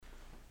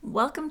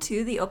Welcome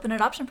to the Open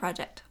Adoption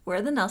Project.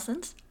 We're the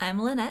Nelsons.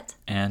 I'm Lynette.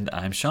 And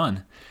I'm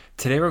Sean.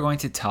 Today we're going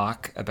to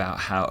talk about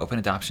how open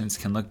adoptions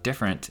can look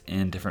different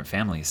in different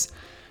families.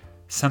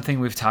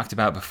 Something we've talked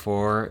about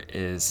before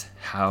is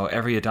how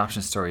every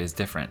adoption story is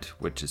different,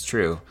 which is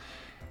true.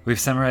 We've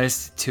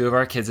summarized 2 of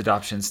our kids'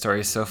 adoption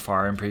stories so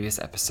far in previous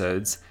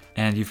episodes,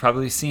 and you've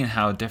probably seen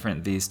how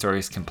different these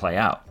stories can play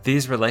out.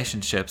 These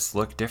relationships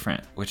look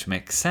different, which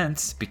makes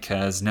sense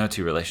because no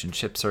 2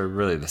 relationships are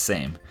really the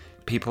same.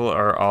 People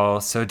are all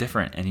so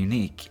different and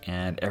unique,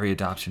 and every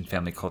adoption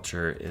family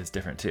culture is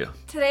different too.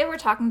 Today we're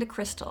talking to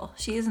Crystal.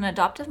 She is an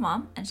adoptive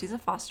mom, and she's a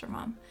foster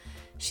mom.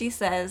 She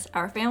says,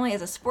 our family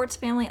is a sports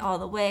family all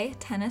the way.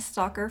 Tennis,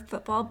 soccer,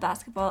 football,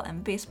 basketball,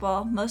 and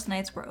baseball. Most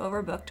nights we're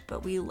overbooked,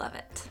 but we love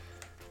it.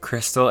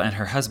 Crystal and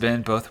her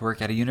husband both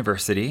work at a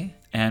university,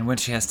 and when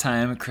she has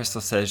time,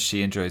 Crystal says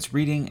she enjoys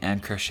reading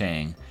and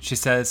crocheting. She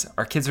says,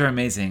 our kids are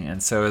amazing,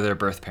 and so are their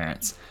birth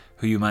parents,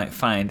 who you might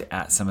find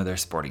at some of their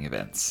sporting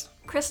events.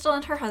 Crystal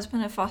and her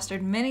husband have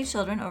fostered many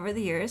children over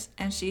the years,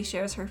 and she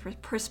shares her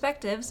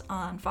perspectives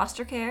on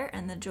foster care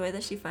and the joy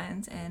that she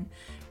finds in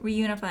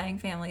reunifying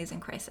families in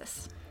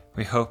crisis.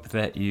 We hope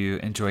that you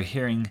enjoy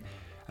hearing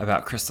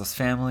about Crystal's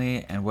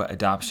family and what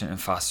adoption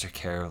and foster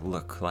care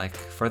look like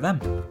for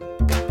them.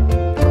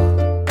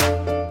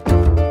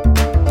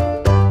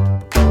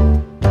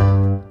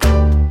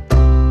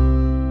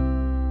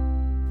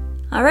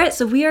 All right,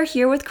 so we are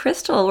here with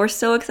Crystal. We're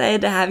so excited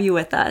to have you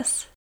with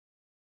us.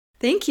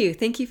 Thank you.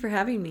 Thank you for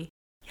having me.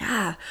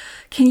 Yeah.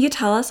 Can you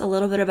tell us a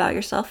little bit about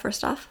yourself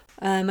first off?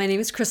 My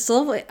name is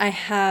Crystal. I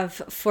have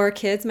 4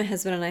 kids. My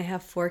husband and I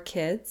have 4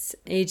 kids,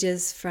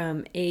 ages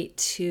from 8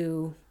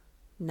 to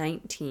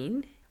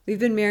 19. We've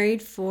been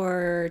married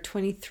for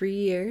 23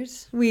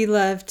 years. We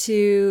love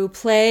to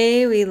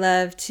play.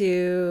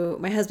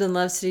 My husband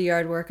loves to do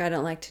yard work. I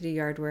don't like to do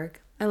yard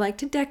work. I like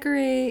to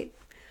decorate.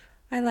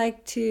 I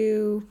like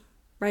to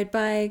ride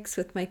bikes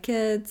with my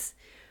kids.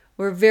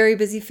 We're a very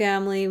busy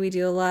family. We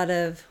do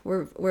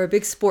we're a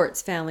big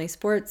sports family,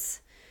 sports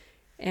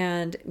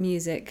and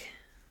music.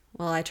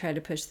 Well, I try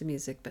to push the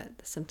music, but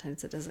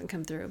sometimes it doesn't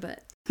come through.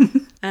 But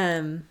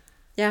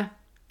yeah,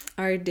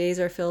 our days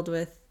are filled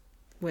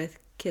with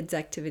kids'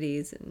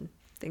 activities and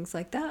things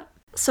like that.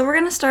 So we're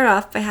going to start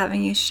off by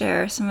having you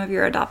share some of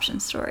your adoption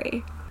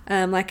story.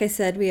 Like I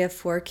said, we have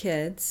 4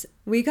 kids.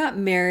 We got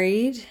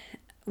married.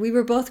 We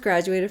were both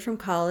graduated from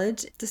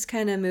college, just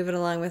kind of moving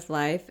along with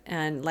life.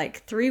 And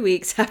like 3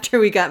 weeks after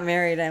we got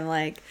married, I'm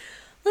like,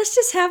 let's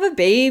just have a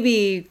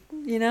baby.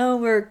 You know,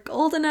 we're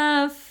old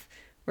enough.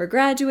 We're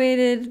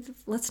graduated.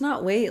 Let's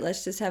not wait.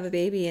 Let's just have a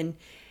baby.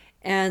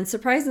 And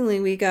surprisingly,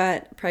 we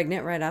got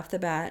pregnant right off the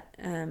bat,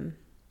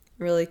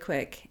 really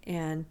quick.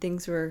 And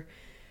things were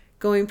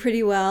going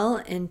pretty well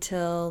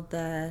until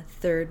the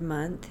 3rd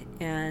month.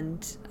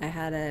 And I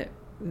had a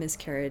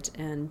miscarriage,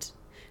 and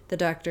the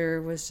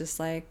doctor was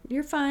just like,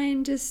 you're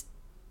fine, just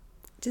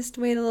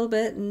wait a little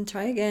bit and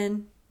try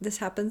again. This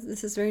happens,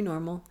 this is very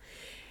normal.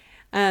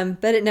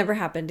 But it never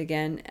happened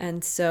again.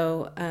 And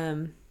so,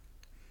 and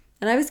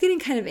I was getting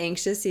kind of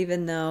anxious,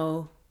 even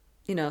though,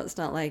 you know, it's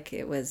not like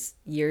it was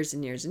years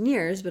and years and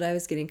years, but I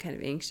was getting kind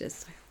of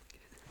anxious.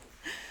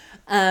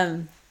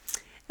 And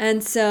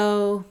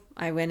so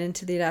I went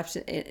into the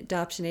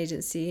adoption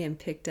agency and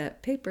picked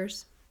up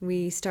papers.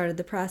 We started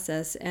the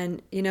process,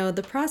 and, you know,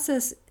 the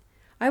process,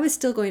 I was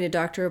still going to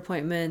doctor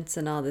appointments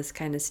and all this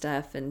kind of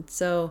stuff. And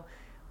so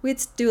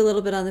we'd do a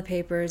little bit on the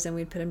papers and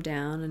we'd put them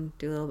down and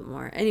do a little bit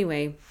more.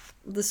 Anyway,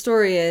 the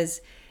story is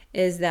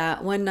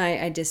that one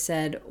night I just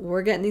said,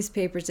 we're getting these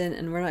papers in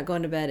and we're not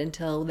going to bed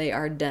until they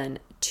are done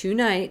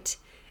tonight,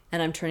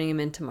 and I'm turning them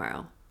in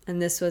tomorrow. And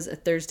this was a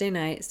Thursday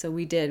night. So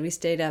we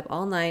stayed up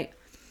all night.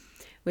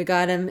 We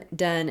got them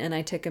done and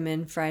I took them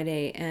in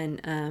Friday,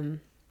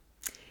 and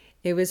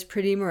it was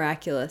pretty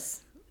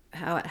miraculous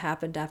how it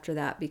happened after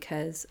that,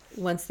 because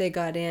once they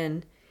got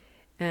in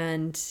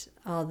and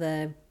all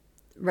the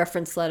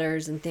reference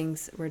letters and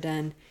things were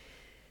done,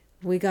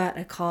 we got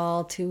a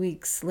call 2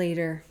 weeks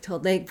later.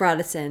 They brought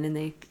us in and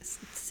they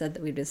said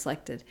that we'd been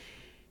selected.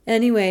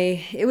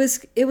 Anyway, it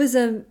was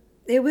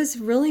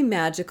really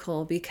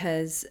magical,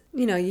 because,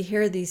 you know, you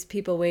hear these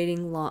people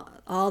waiting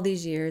all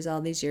these years,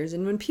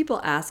 and when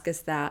people ask us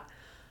that,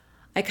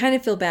 I kind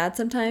of feel bad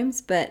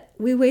sometimes, but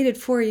we waited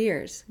 4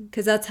 years,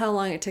 because that's how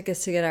long it took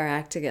us to get our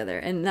act together.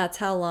 And that's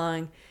how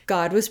long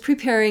God was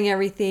preparing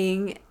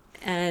everything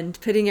and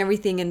putting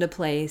everything into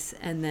place.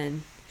 And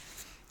then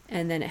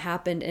it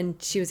happened. And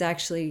she was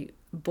actually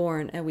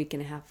born a week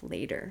and a half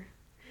later.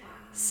 Wow.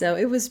 So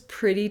it was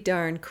pretty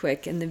darn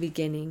quick in the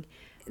beginning.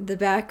 The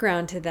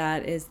background to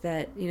that is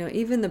that, you know,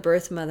 even the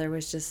birth mother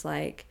was just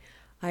like,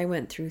 I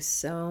went through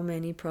so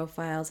many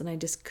profiles and I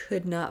just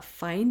could not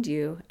find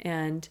you.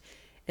 And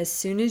as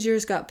soon as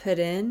yours got put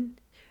in,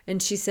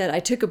 and she said, I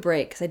took a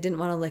break because I didn't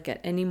want to look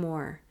at any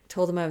more.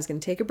 Told them I was going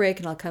to take a break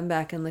and I'll come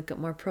back and look at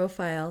more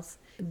profiles.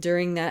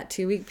 During that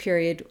 2-week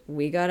period,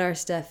 we got our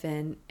stuff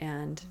in,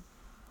 and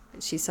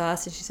she saw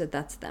us and she said,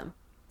 that's them.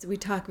 So we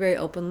talk very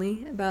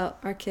openly about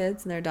our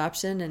kids and their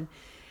adoption,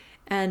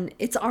 and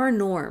it's our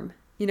norm.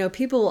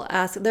 people will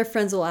ask, their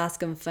friends will ask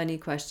them funny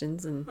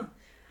questions and,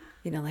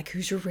 like,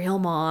 who's your real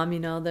mom?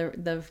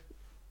 The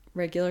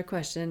regular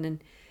question.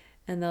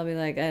 And they'll be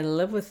like, I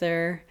live with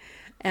her.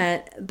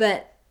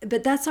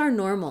 But that's our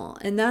normal.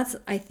 And that's,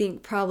 I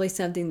think, probably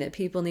something that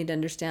people need to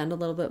understand a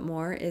little bit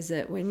more, is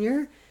that when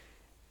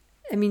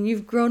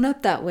you've grown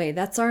up that way.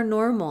 That's our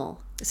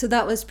normal. So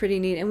that was pretty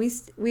neat. And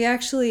we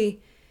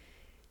actually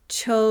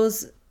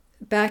chose,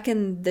 back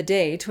in the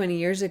day, 20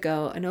 years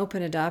ago, an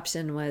open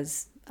adoption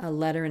was a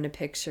letter and a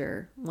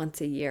picture once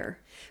a year.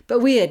 But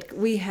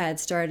we had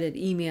started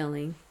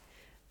emailing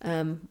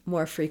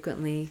more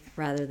frequently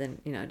rather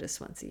than, just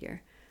once a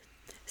year.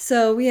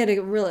 So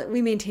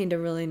we maintained a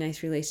really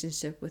nice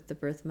relationship with the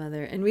birth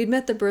mother, and we'd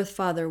met the birth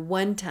father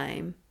one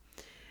time,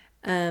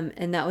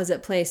 and that was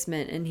at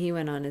placement, and he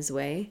went on his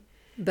way.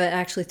 But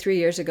actually 3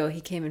 years ago,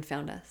 he came and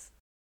found us.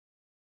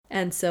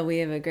 And so we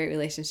have a great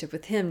relationship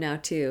with him now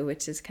too,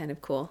 which is kind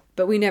of cool.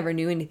 But we never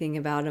knew anything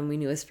about him. We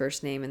knew his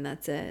first name and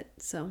that's it.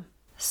 So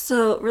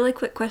really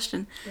quick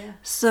question. Yeah.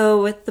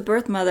 So with the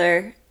birth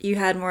mother, you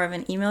had more of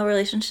an email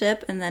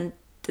relationship, and then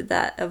did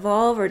that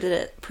evolve, or did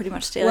it pretty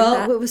much stay like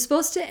that? Well, it was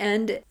supposed to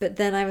end, but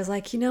then I was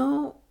like,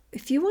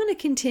 if you want to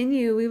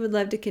continue, we would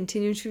love to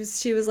continue.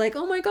 She was like,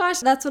 oh my gosh,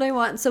 that's what I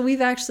want. So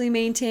we've actually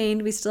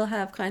maintained, we still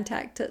have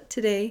contact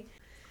today.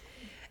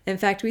 In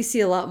fact, we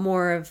see a lot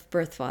more of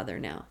birth father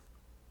now,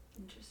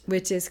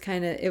 which is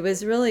it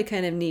was really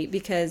kind of neat,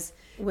 because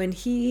when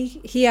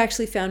he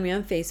actually found me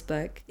on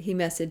Facebook, he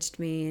messaged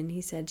me and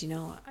he said,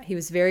 he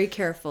was very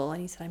careful. And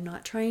he said, I'm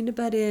not trying to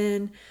butt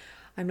in.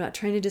 I'm not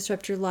trying to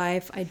disrupt your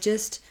life. I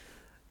just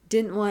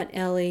didn't want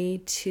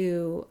Ellie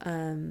to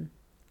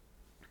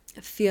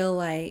feel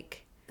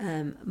like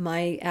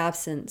my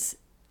absence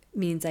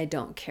means I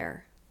don't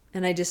care.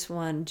 And I just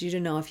wanted you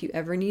to know, if you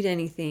ever need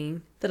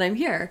anything, that I'm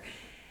here.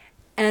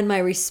 And my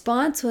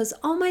response was,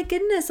 oh my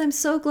goodness, I'm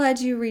so glad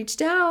you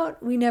reached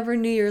out. We never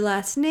knew your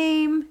last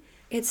name.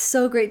 It's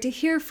so great to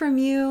hear from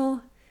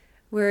you.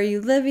 Where are you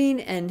living?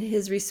 And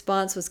his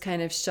response was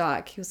kind of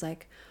shock. He was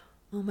like,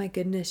 oh my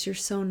goodness, you're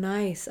so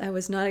nice. I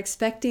was not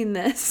expecting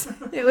this.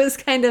 It was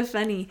kind of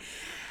funny.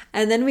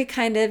 And then we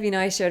kind of,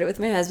 I shared it with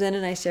my husband,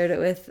 and I shared it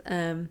with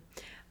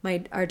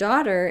our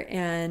daughter.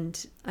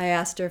 And I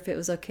asked her if it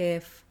was okay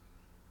if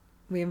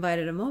we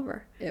invited him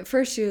over. At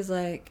first she was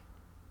like,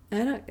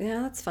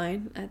 that's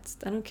fine. I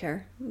don't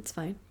care. It's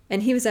fine.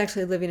 And he was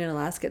actually living in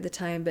Alaska at the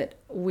time, but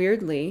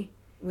weirdly,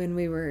 when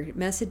we were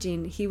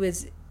messaging, he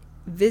was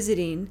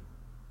visiting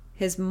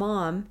his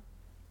mom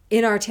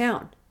in our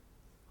town.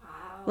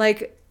 Wow.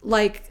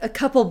 Like a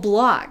couple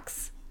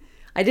blocks.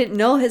 I didn't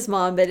know his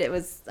mom, but it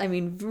was,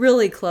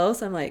 really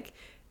close. I'm like,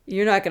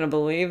 you're not going to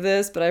believe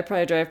this, but I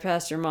probably drive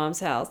past your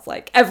mom's house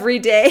like every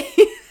day.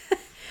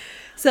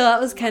 So that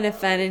was kind of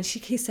fun. And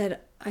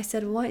I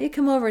said, why don't you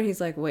come over? And he's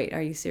like, wait,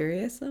 are you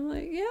serious? I'm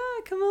like, yeah,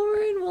 come over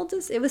and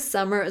it was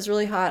summer. It was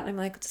really hot. And I'm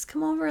like, just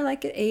come over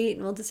like at 8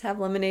 and we'll just have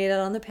lemonade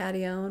out on the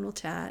patio and we'll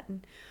chat.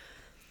 And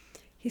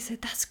he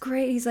said, that's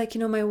great. He's like,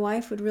 my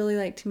wife would really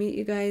like to meet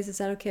you guys. Is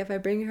that okay if I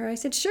bring her? I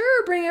said,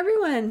 sure, bring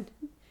everyone.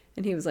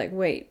 And he was like,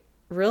 wait,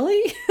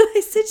 really?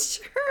 I said,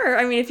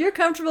 sure. If you're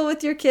comfortable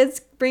with your kids,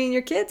 bringing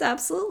your kids,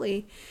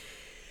 absolutely.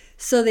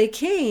 So they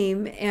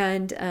came,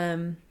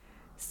 and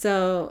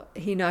so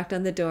he knocked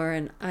on the door,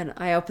 and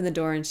I opened the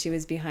door, and she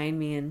was behind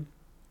me, and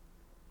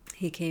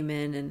he came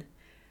in, and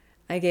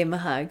I gave him a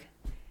hug.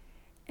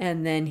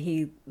 And then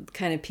he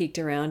kind of peeked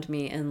around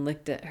me and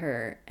looked at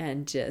her,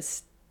 and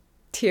just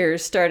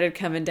tears started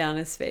coming down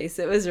his face.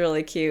 It was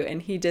really cute.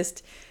 And he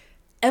just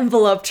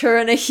enveloped her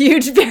in a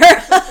huge bear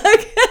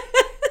hug.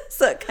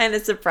 So it kind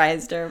of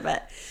surprised her.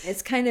 But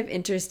it's kind of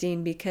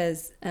interesting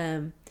because,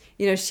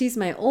 she's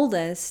my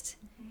oldest.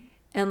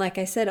 And like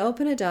I said,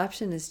 open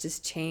adoption has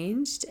just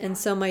changed. And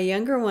so my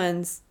younger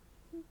ones,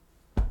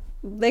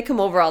 they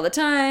come over all the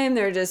time.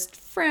 They're just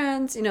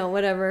friends,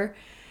 whatever.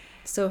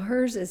 So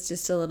hers is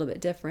just a little bit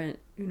different.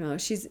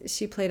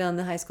 She played on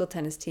the high school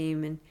tennis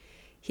team, and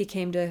he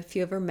came to a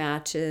few of her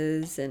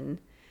matches, and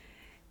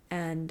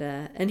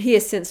he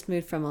has since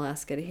moved from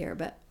Alaska to here.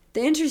 But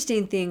the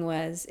interesting thing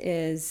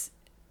is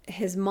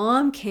his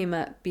mom came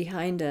up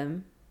behind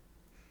him,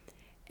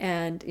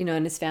 and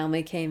and his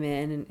family came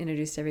in and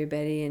introduced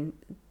everybody,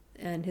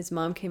 and his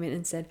mom came in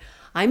and said,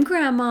 "I'm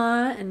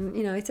Grandma," and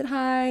I said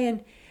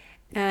hi,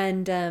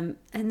 and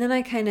then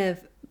I kind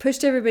of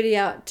pushed everybody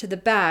out to the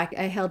back.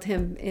 I held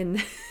him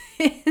in.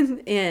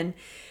 And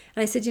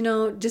I said,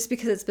 just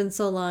because it's been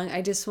so long,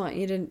 I just want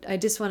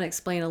to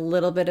explain a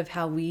little bit of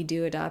how we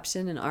do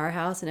adoption in our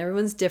house, and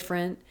everyone's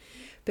different,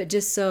 but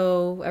just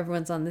so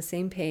everyone's on the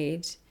same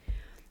page.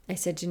 I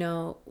said,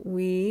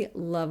 we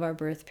love our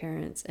birth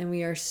parents, and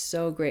we are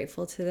so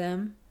grateful to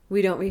them.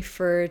 We don't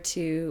refer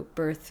to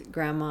birth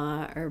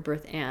grandma or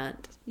birth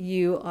aunt.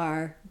 You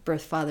are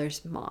birth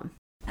father's mom.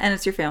 And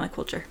it's your family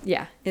culture.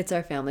 Yeah, it's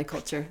our family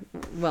culture.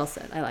 Well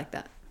said. I like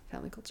that.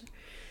 Family culture.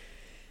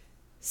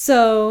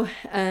 So,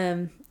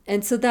 and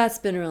so that's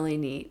been really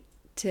neat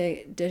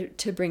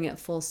to bring it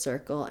full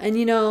circle. And,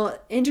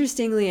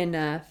 interestingly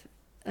enough,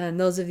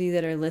 those of you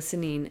that are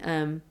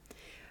listening,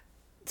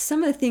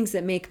 some of the things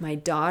that make my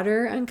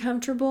daughter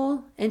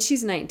uncomfortable, and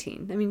she's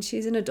 19. I mean,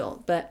 she's an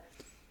adult, but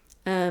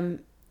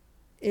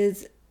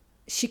is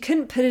she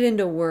couldn't put it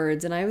into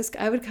words, and I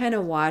would kind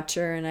of watch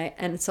her,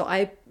 and so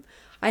I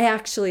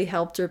actually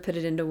helped her put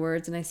it into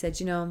words, and I said,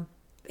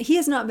 he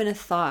has not been a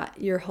thought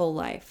your whole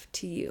life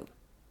to you,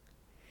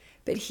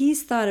 but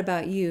he's thought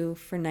about you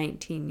for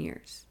 19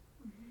 years.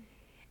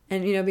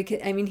 And, because,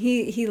 I mean,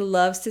 he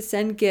loves to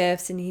send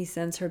gifts, and he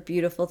sends her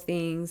beautiful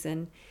things,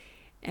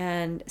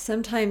 and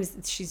sometimes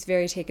she's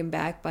very taken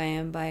back by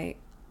him, why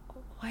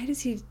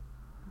does he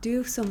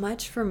do so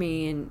much for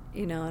me? And,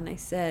 and I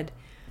said,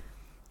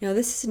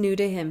 this is new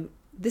to him.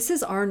 This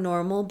is our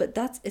normal, but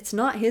it's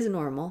not his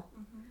normal.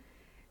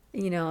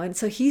 And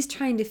so he's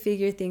trying to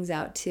figure things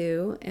out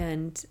too.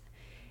 And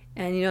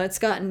it's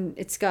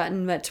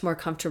gotten much more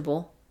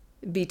comfortable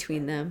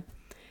between them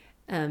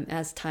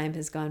as time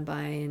has gone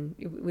by, and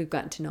we've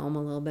gotten to know him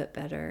a little bit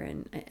better,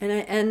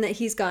 and that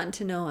he's gotten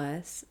to know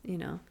us,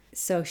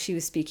 So she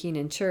was speaking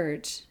in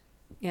church,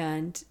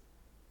 and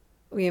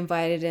we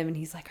invited him, and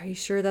he's like, "Are you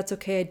sure that's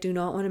okay? I do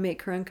not want to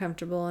make her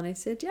uncomfortable." And I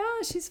said,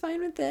 "Yeah, she's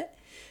fine with it."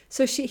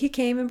 So he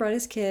came and brought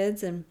his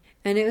kids, and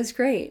it was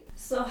great.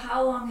 So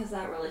how long has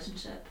that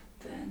relationship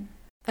been?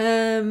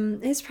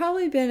 It's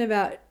probably been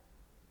about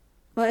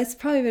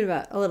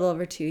a little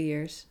over 2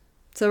 years.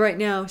 So right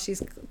now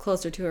she's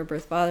closer to her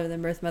birth father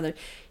than birth mother.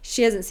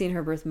 She hasn't seen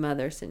her birth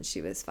mother since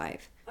she was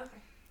 5. Okay.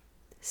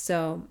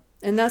 So,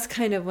 and that's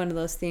kind of one of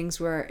those things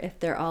where if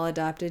they're all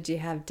adopted, you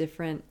have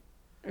different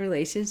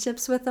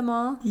relationships with them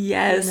all.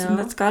 Yes, and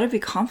that's got to be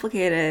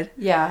complicated.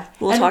 Yeah.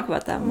 We'll talk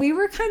about that. We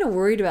were kind of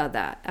worried about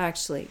that,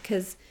 actually,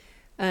 because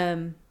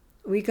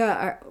we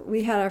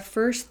had our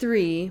first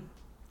 3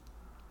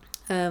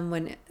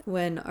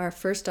 when our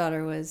first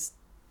daughter was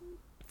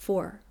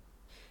 4,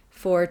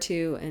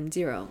 2, and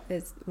 0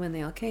 is when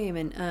they all came,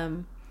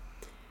 and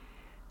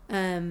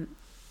our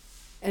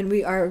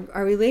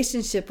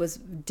relationship was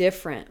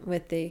different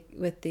with the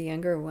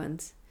younger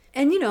ones,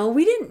 and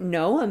we didn't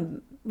know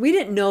them. We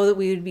didn't know that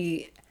we would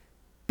be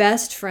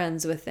best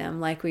friends with them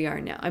like we are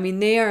now. I mean,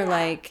 they are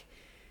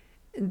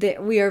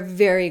we are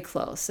very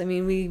close. I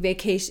mean, we've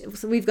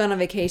gone on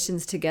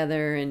vacations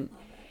together, and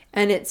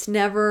it's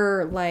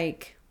never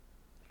weird.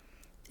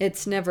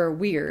 It's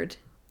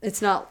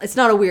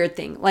not a weird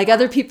thing. Like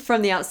other people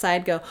from the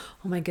outside go,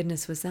 "Oh my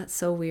goodness, was that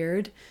so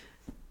weird?"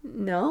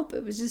 Nope,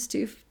 it was just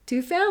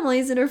two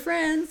families and her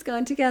friends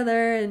gone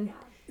together, and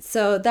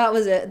so that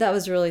was it. That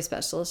was really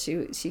special.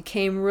 She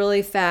came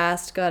really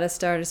fast, got us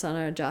started on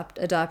our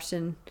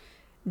adoption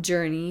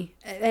journey,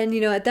 and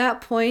at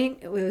that point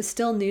it was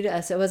still new to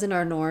us. It wasn't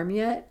our norm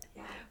yet,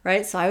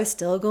 right? So I was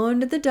still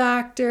going to the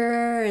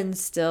doctor and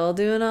still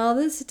doing all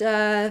this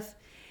stuff,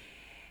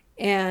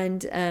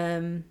 and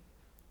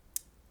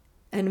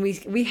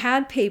we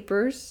had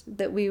papers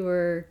that we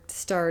were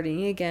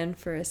starting again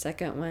for a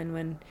second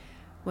one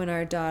when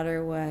our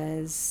daughter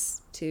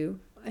was 2.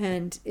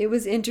 And it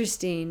was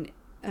interesting.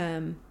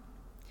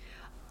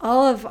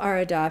 All of our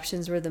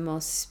adoptions were the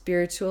most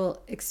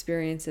spiritual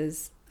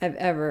experiences I've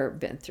ever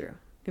been through.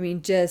 I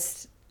mean,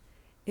 it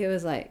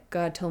was like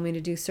God told me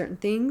to do certain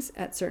things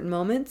at certain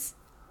moments,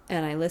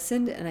 and I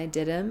listened and I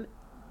did them,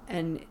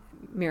 and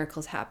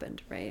miracles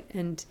happened, right?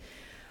 And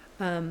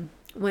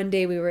one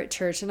day we were at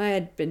church, and I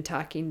had been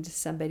talking to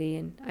somebody,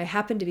 and I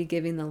happened to be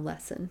giving the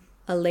lesson.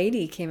 A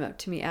lady came up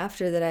to me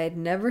after that I had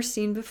never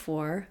seen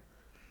before,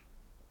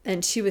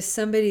 and she was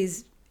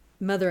somebody's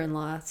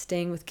mother-in-law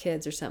staying with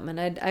kids or something,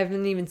 and I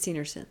haven't even seen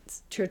her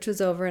since. Church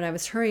was over, and I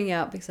was hurrying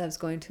out because I was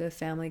going to a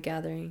family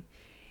gathering,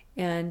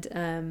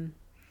 and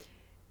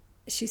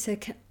she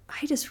said,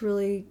 "I just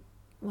really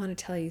want to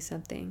tell you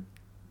something."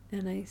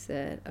 And I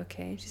said,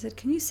 "Okay." She said,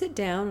 "Can you sit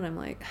down?" And I'm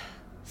like,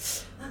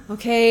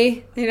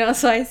 okay,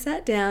 so I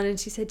sat down, and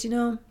she said,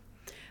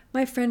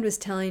 "My friend was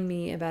telling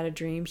me about a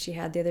dream she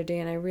had the other day,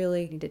 and I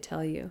really need to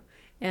tell you."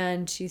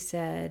 And she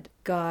said,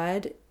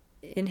 "God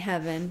in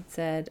heaven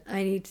said,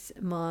 I need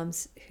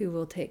moms who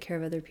will take care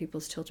of other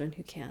people's children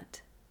who can't."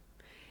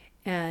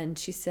 And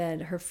she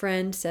said her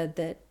friend said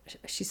that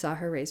she saw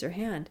her raise her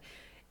hand.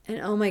 And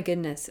oh my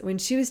goodness, when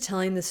she was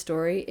telling the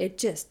story, it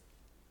just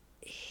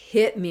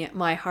hit me at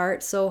my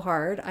heart so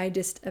hard, I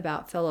just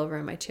about fell over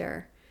in my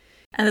chair.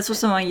 And this was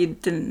someone you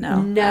didn't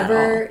know?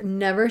 Never,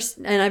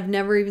 and I've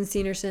never even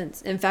seen her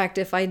since. In fact,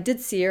 if I did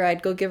see her,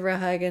 I'd go give her a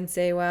hug and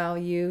say, "Wow,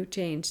 you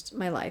changed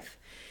my life."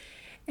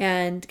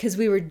 And because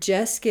we were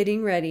just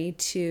getting ready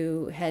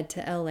to head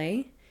to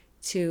LA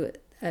to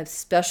a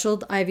special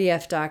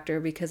IVF doctor,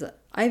 because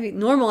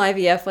normal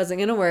IVF wasn't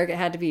going to work. It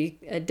had to be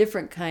a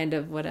different kind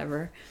of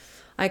whatever.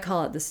 I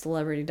call it the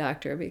celebrity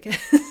doctor because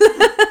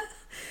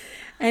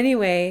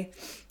anyway,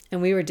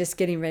 and we were just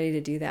getting ready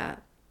to do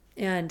that.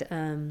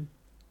 And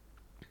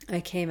I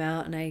came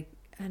out and I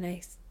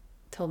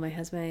told my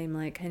husband, I'm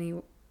like, "Honey,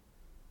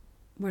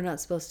 we're not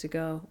supposed to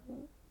go.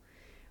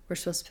 We're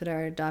supposed to put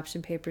our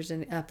adoption papers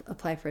in,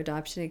 apply for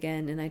adoption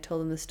again." And I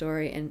told him the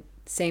story, and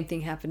same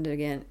thing happened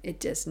again. It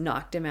just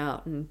knocked him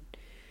out, and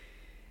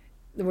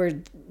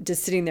we're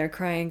just sitting there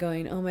crying,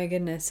 going, "Oh my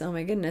goodness, oh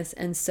my goodness."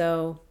 And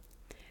so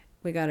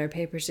we got our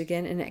papers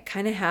again, and it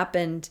kind of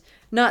happened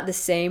not the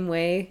same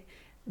way,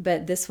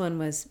 but this one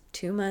was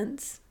 2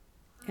 months,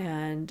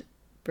 and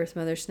birth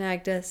mother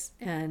snagged us,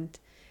 and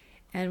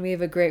we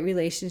have a great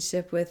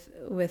relationship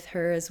with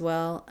her as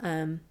well.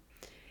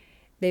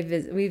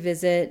 We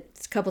visit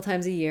a couple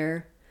times a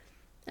year,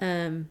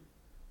 and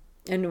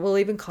we'll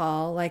even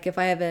call. Like if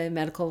I have a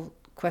medical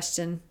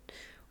question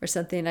or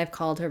something, I've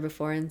called her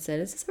before and said,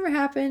 "Has this ever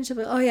happened?" She'll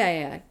be, "Oh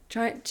yeah.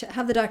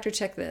 Have the doctor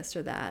check this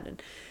or that,"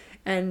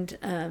 and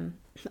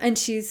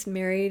she's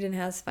married and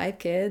has 5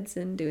 kids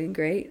and doing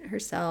great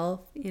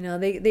herself. You know,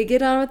 they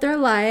get on with their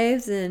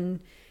lives, and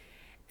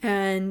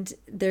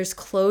there's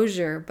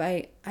closure.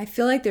 I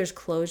feel like there's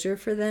closure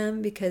for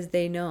them because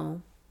they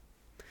know.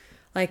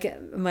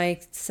 Like my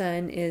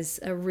son is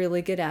a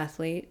really good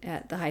athlete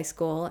at the high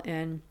school,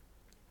 and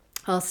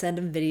I'll send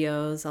him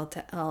videos.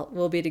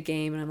 We'll be at a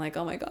game, and I'm like,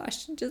 oh my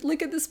gosh, just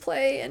look at this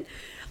play, and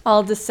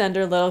I'll just send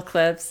her little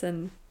clips,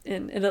 and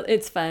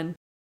it's fun.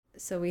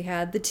 So we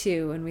had the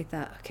 2, and we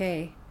thought,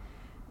 okay,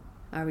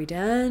 are we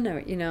done? Or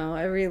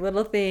every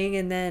little thing,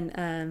 and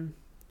then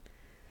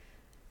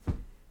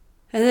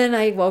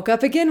I woke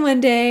up again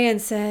one day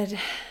and said,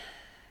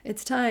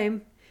 it's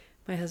time.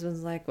 My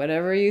husband's like,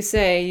 whatever you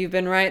say, you've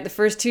been right the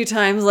first 2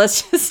 times,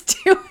 let's just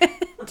do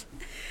it.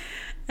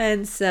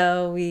 And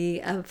so we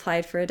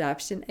applied for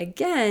adoption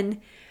again.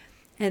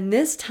 And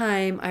this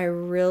time I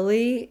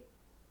really,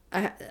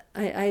 I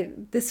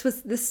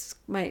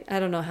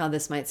don't know how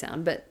this might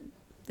sound, but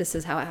this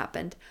is how it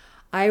happened.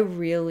 I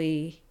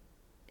really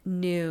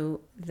knew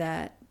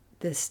that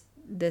this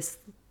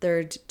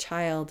third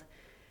child,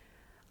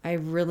 I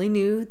really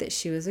knew that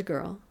she was a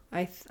girl.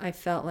 I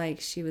felt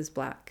like she was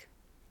Black.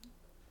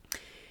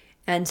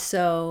 And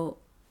so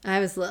I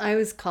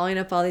was calling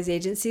up all these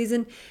agencies,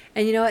 and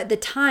at the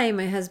time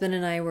my husband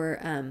and I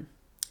were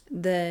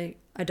the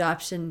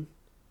adoption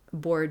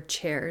board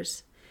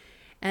chairs,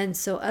 and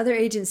so other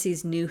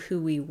agencies knew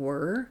who we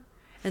were,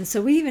 and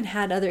so we even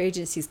had other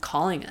agencies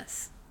calling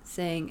us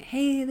saying,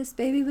 hey, this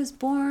baby was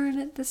born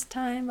at this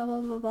time, blah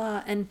blah blah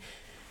blah, and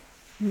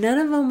none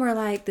of them were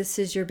like, this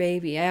is your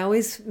baby. I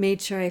always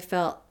made sure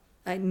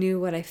I knew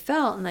what I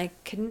felt, and I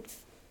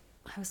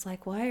was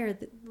like, why are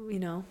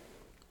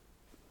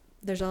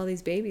there's all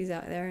these babies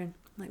out there, and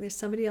like there's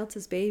somebody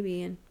else's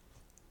baby,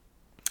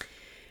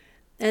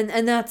 and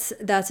that's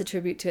a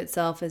tribute to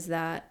itself, is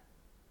that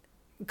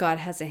God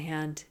has a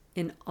hand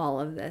in all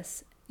of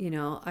this. He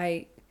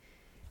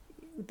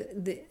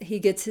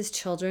gets his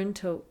children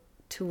to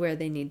where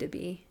they need to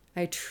be.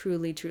 I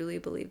truly, truly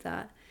believe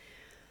that.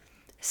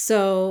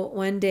 So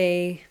one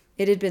day,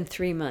 it had been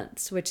 3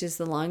 months, which is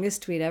the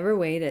longest we'd ever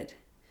waited.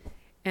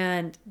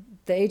 And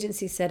the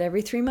agency said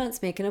every 3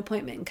 months, make an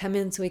appointment and come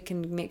in so we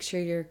can make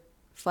sure your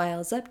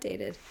file's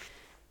updated.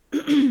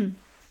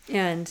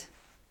 and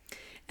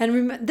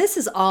this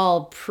is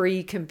all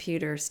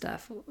pre-computer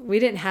stuff. We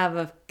didn't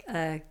have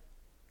a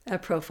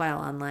profile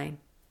online.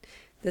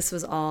 This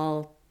was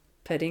all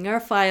putting our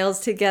files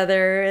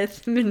together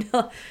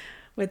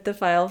with the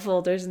file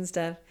folders and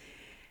stuff.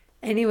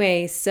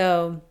 Anyway,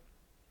 so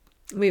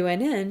we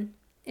went in,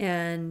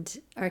 and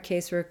our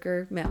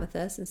caseworker met with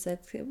us and said,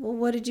 well,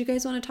 what did you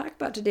guys want to talk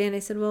about today? And I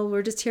said, well,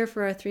 we're just here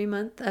for our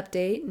 3-month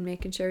update and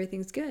making sure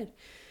everything's good.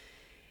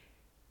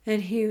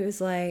 And he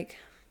was like,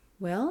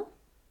 well,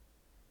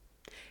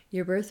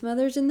 your birth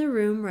mother's in the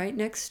room right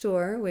next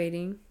door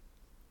waiting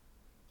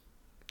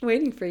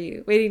for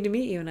you, waiting to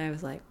meet you. And I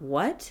was like,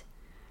 what?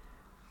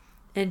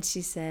 And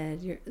she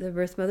said, the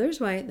birth mother's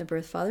white and the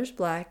birth father's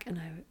Black,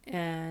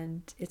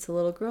 and it's a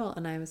little girl.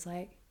 And I was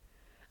like,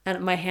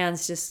 and my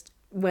hands just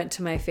went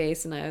to my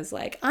face, and I was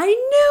like, I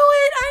knew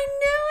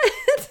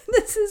it.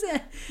 This is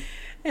it.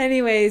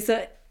 Anyway,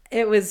 so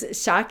it was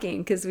shocking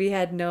because we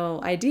had no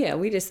idea.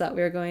 We just thought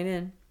we were going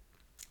in.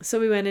 So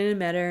we went in and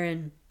met her,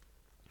 and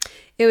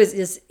it was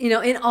just,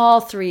 in all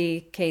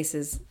 3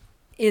 cases,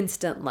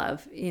 instant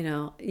love.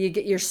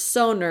 You're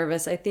so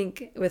nervous. I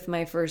think with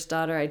my first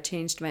daughter, I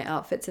changed my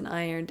outfits and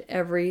ironed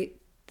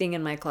everything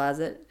in my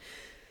closet,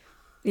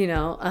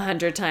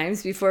 100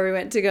 times before we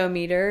went to go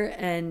meet her.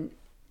 And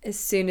as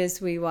soon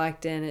as we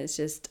walked in, it's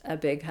just a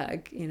big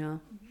hug,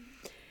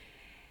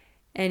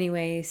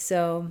 Anyway,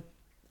 so,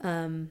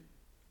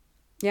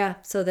 yeah,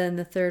 so then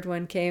the third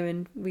one came,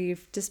 and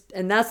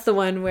and that's the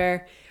one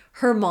where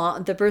her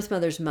mom, the birth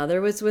mother's mother,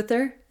 was with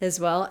her as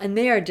well. And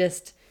they are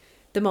just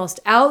the most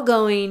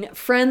outgoing,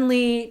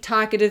 friendly,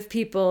 talkative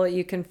people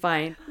you can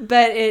find.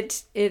 But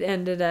it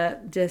ended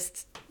up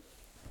just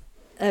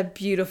a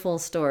beautiful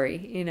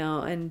story,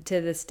 and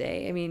to this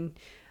day, I mean,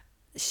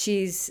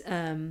 she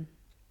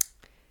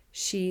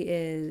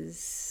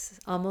is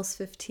almost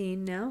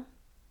 15 now,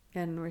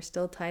 and we're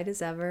still tight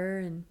as ever,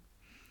 and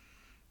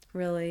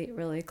really,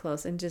 really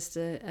close, and just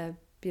a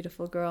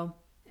beautiful girl.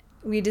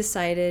 We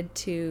decided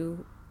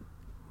to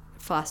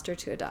foster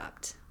to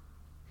adopt.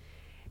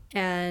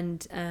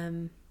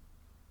 And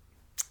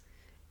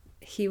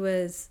he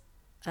was,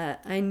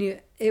 I knew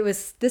it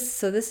was this,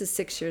 so this is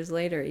 6 years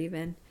later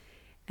even,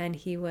 and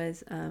he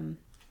was a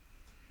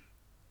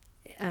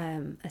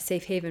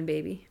safe haven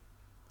baby.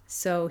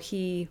 So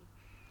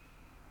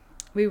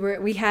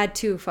we had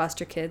 2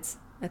 foster kids,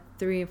 a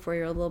 3 and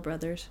 4-year-old little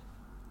brothers,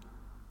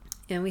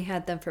 and we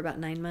had them for about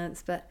 9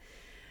 months. But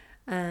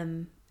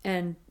and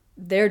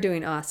they're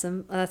doing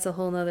awesome. That's a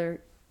whole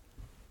nother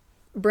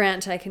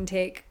branch I can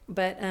take.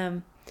 But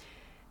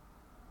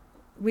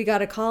we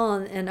got a call,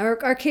 and our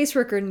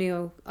caseworker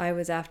knew I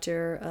was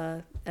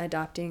after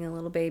adopting a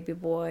little baby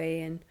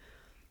boy,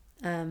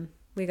 and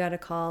we got a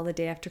call the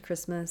day after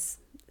Christmas.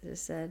 It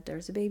said,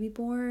 there's a baby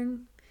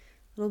born,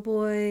 little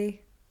boy,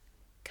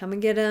 come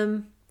and get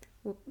him.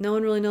 No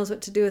one really knows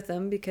what to do with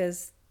him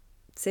because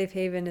safe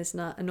haven is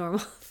not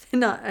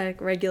a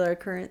regular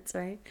occurrence,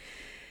 right?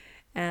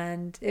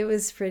 And it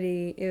was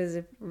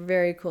a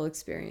very cool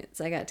experience.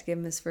 I got to give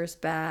him his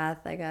first bath.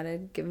 I got to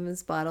give him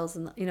his bottles,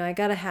 and I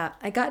got to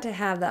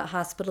have that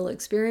hospital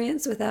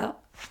experience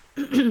without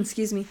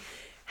excuse me,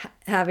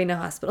 having a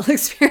hospital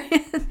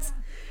experience.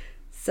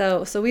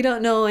 So we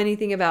don't know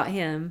anything about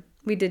him.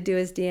 We did do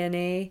his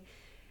DNA,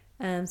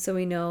 so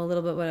we know a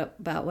little bit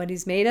about what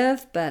he's made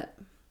of, but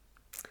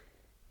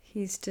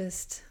he's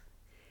just...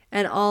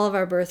 And all of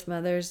our birth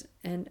mothers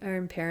and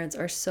our parents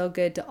are so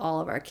good to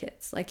all of our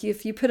kids. Like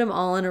if you put them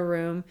all in a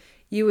room,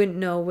 you wouldn't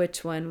know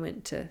which one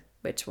went to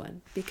which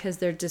one because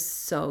they're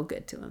just so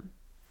good to them.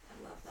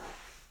 I love that.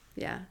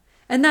 Yeah.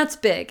 And that's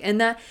big.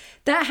 And that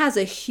has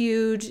a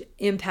huge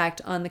impact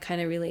on the kind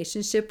of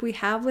relationship we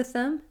have with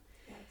them.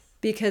 Yes.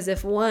 Because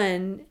if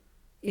one,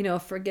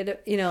 forget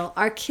it,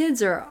 our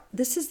kids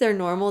this is their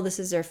normal, this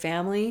is their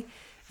family,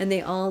 and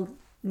they all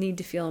need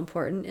to feel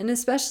important. And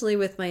especially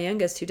with my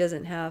youngest who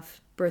doesn't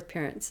have birth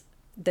parents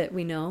that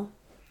we know,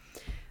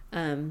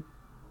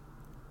 they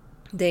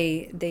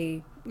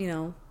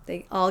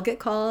all get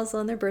calls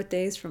on their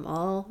birthdays from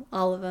all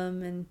of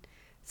them, and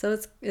so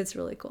it's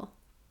really cool.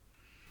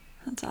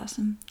 That's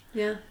awesome.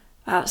 Yeah.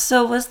 Wow.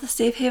 So was the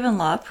safe haven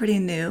law pretty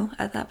new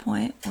at that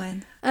point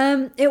when?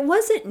 It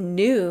wasn't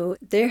new.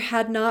 There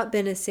had not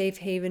been a safe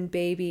haven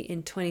baby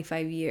in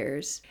 25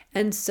 years,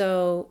 and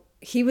so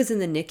he was in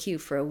the NICU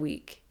for a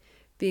week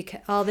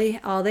because all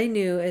they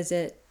knew is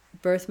that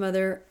birth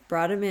mother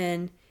brought him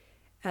in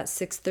at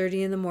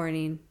 6:30 in the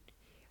morning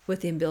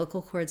with the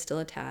umbilical cord still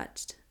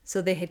attached.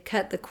 So they had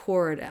cut the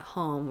cord at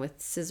home with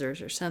scissors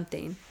or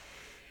something.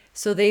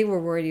 So they were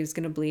worried he was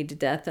going to bleed to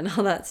death and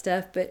all that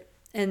stuff.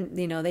 And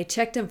they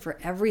checked him for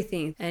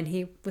everything, and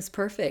he was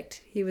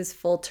perfect. He was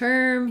full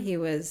term. He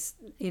was,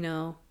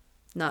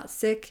 not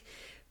sick,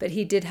 but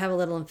he did have a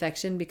little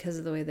infection because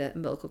of the way the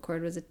umbilical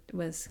cord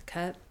was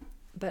cut.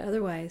 But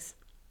otherwise,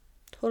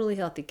 totally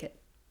healthy kid.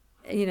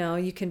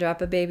 You can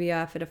drop a baby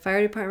off at a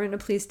fire department, a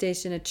police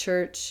station, a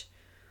church,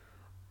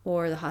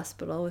 or the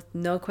hospital with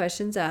no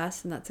questions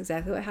asked, and that's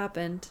exactly what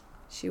happened.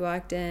 She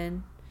walked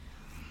in,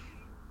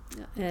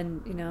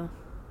 and,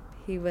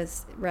 he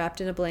was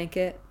wrapped in a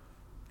blanket,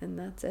 and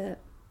that's it.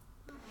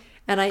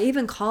 And I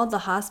even called the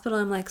hospital.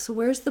 I'm like, so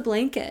where's the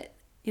blanket?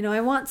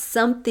 I want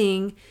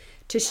something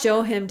to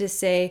show him to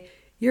say,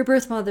 your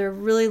birth mother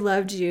really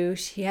loved you.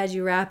 She had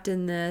you wrapped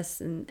in this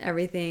and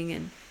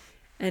everything,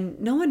 and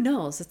no one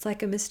knows. It's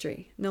like a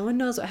mystery. No one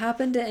knows what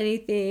happened to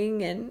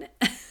anything. And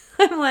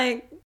I'm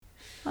like,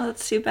 oh,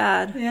 that's too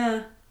bad.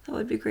 Yeah. That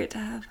would be great to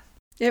have.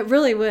 It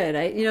really would.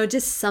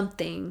 Just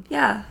something.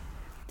 Yeah.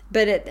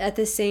 But at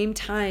the same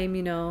time,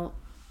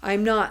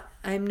 I'm not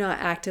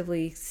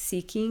actively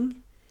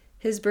seeking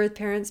his birth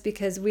parents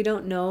because we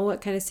don't know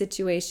what kind of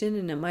situation,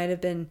 and it might have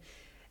been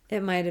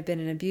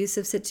an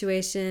abusive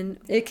situation.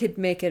 It could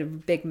make it a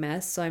big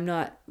mess. So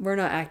we're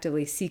not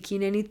actively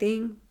seeking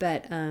anything,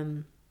 but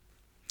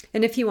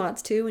and if he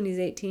wants to, when he's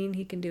 18,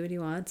 he can do what he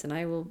wants, and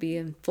I will be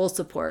in full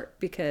support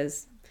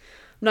because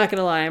I'm not going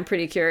to lie, I'm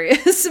pretty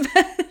curious.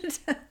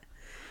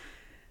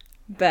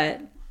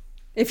 But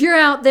if you're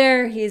out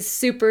there, he's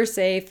super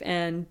safe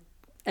and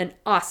an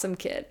awesome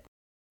kid.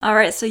 All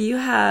right, so you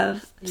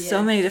have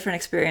so many different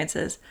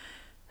experiences.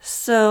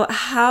 So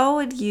how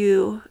would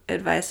you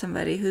advise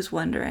somebody who's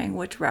wondering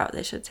which route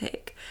they should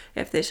take?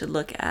 If they should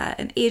look at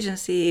an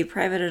agency,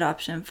 private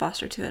adoption,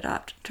 foster to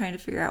adopt, trying to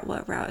figure out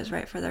what route is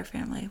right for their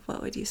family,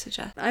 what would you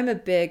suggest? I'm a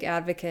big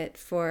advocate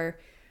for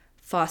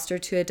foster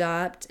to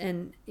adopt.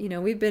 And,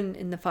 we've been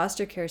in the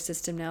foster care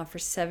system now for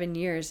 7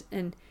 years.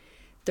 And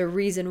the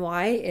reason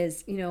why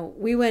is,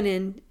 we went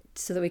in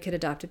so that we could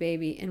adopt a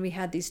baby. And we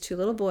had these 2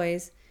 little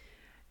boys.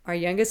 Our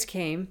youngest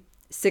came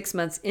 6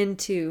 months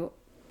into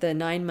the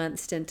 9-month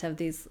stint of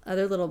these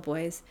other little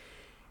boys.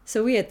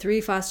 So we had 3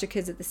 foster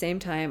kids at the same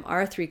time,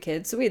 our 3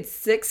 kids. So we had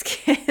 6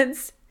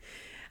 kids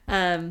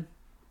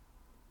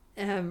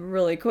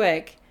really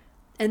quick.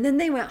 And then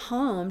they went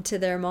home to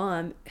their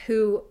mom,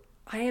 who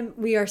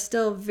we are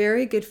still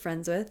very good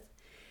friends with.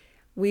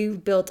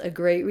 We've built a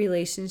great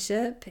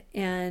relationship,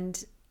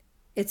 and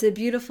it's a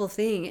beautiful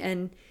thing.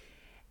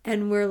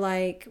 And we're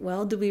like,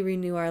 well, do we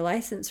renew our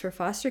license for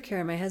foster care?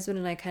 And my husband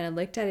and I kind of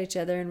looked at each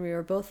other, and we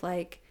were both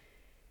like,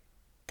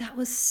 that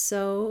was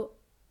so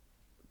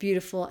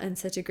beautiful and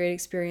such a great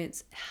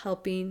experience,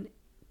 helping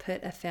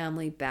put a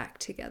family back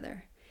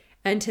together.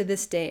 And to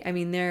this day,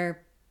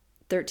 they're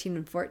 13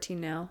 and 14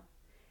 now,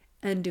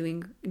 and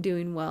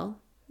doing well.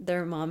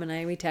 Their mom and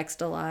I, we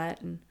text a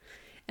lot, and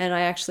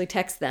I actually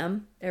text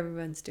them.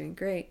 Everyone's doing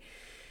great.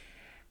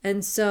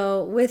 And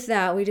so with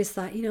that, we just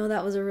thought,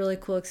 that was a really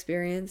cool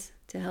experience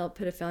to help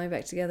put a family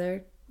back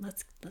together.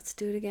 Let's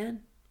do it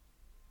again.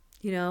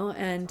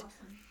 And awesome.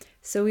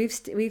 So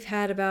we've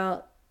had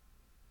about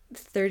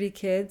 30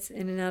 kids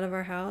in and out of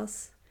our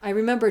house. I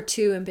remember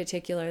 2 in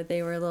particular.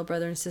 They were a little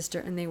brother and sister,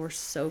 and they were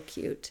so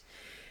cute.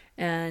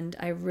 And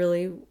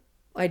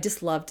I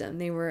just loved them.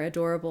 They were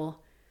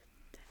adorable.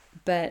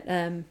 But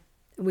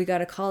we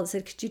got a call that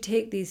said, could you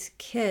take these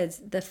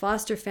kids? The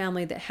foster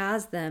family that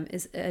has them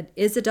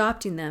is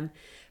adopting them,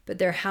 but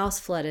their house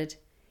flooded.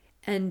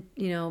 And,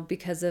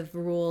 because of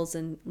rules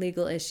and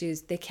legal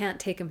issues, they can't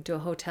take them to a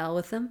hotel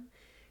with them.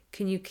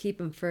 Can you keep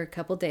them for a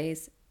couple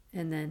days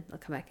and then I'll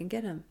come back and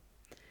get them?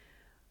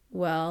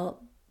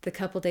 Well, the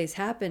couple days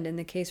happened and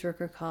the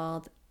caseworker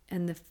called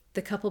and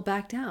the couple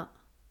backed out.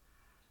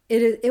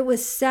 It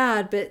was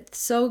sad, but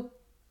so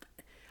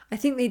I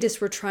think they just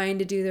were trying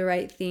to do the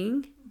right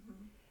thing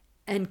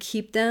and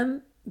keep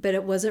them, but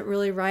it wasn't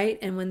really right.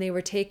 And when they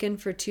were taken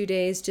for 2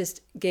 days,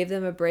 just gave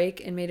them a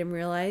break and made them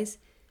realize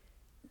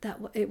that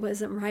it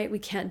wasn't right. We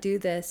can't do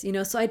this,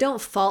 So I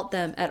don't fault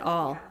them at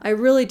all. I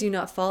really do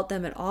not fault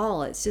them at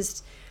all.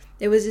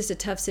 It was just a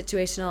tough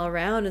situation all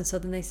around. And so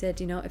then they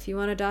said, if you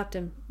want to adopt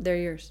them, they're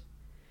yours.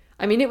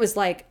 I mean, it was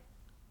like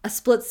a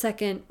split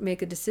second,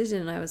 make a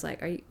decision. And I was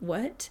like, are you,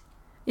 what?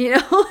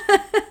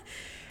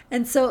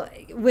 And so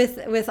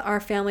with our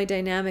family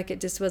dynamic,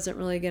 it just wasn't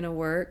really going to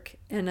work.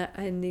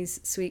 And these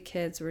sweet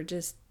kids were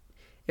just,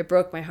 it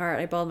broke my heart.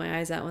 I bawled my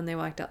eyes out when they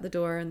walked out the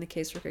door and the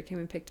caseworker came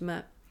and picked them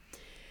up.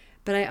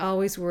 But I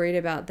always worried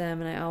about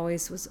them, and I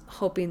always was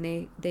hoping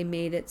they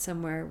made it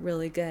somewhere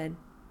really good.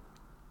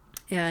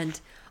 And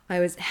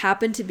I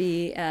happened to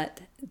be at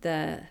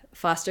the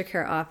foster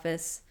care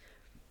office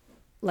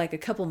like a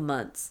couple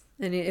months,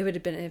 and it would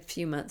have been a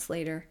few months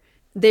later.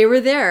 They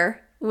were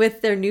there with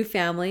their new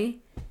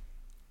family,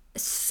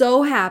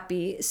 so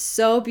happy,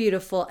 so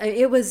beautiful.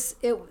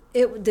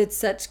 It did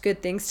such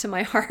good things to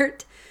my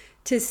heart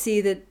to see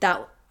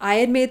that I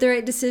had made the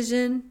right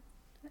decision.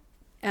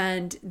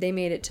 And they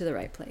made it to the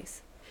right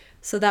place.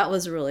 So that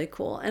was really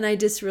cool. And I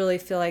just really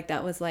feel like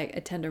that was like a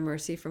tender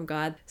mercy from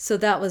God. So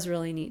that was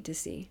really neat to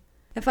see.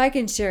 If I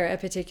can share a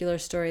particular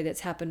story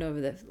that's happened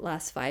over the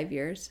last 5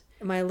 years.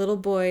 My little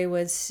boy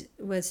was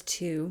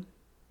 2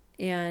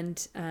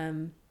 and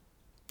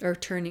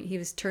he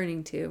was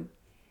turning 2.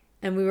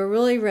 And we were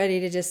really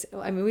ready to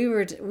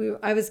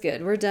I was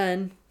good. We're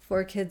done.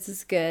 4 kids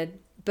is good.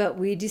 But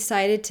we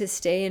decided to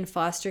stay in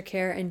foster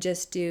care and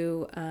just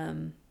do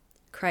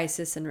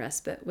crisis and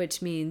respite,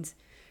 which means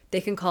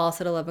they can call us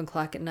at 11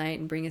 o'clock at night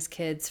and bring us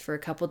kids for a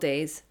couple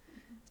days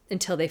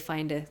until they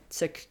find a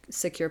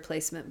secure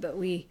placement. But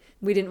we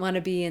didn't want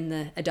to be in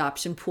the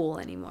adoption pool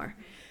anymore.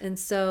 And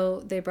so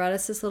they brought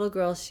us this little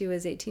girl. She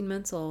was 18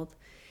 months old.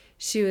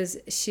 She was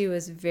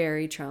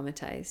very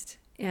traumatized.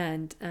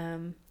 And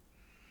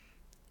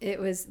it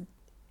was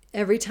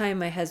every time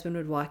my husband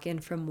would walk in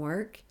from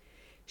work,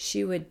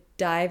 she would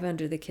dive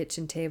under the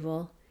kitchen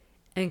table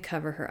and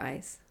cover her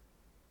eyes.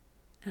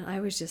 And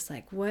I was just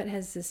like, what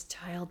has this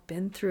child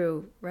been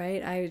through,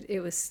 right?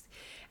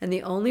 And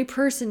the only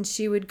person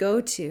she would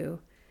go to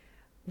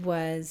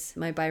was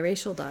my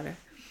biracial daughter.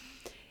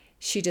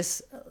 She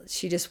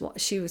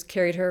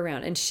carried her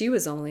around, and she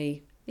was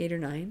only 8 or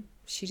 9.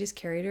 She just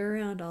carried her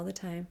around all the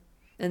time.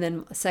 And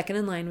then second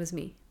in line was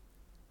me.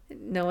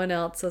 No one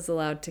else was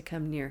allowed to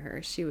come near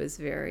her. She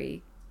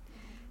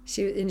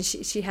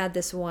had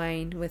this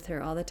whine with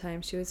her all the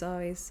time. She was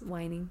always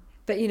whining.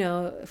 But,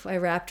 if I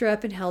wrapped her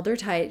up and held her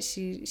tight,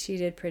 she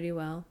did pretty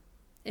well.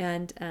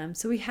 And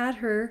so we had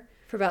her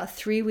for about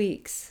 3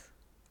 weeks.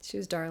 She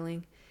was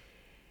darling.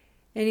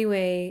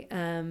 Anyway,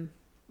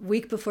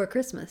 week before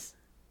Christmas,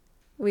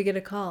 we get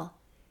a call.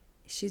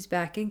 She's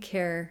back in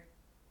care.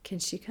 Can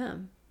she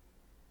come?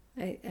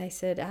 I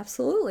said,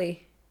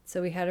 absolutely.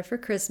 So we had her for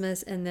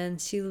Christmas, and then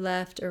she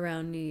left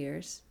around New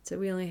Year's. So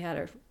we only had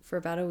her for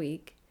about a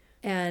week.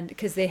 And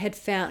because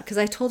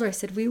I told her, I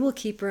said, we will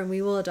keep her and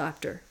we will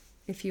adopt her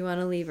if you want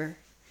to leave her.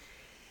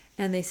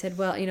 And they said,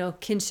 well,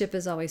 kinship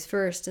is always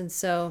first. And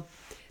so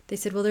they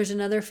said, well, there's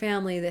another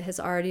family that has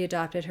already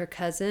adopted her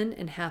cousin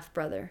and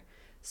half-brother.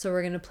 So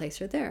we're going to place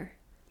her there.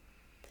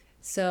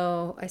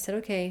 So I said,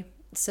 okay.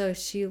 So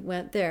she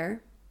went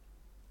there.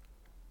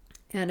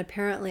 And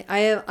apparently,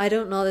 I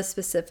don't know the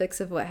specifics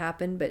of what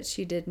happened, but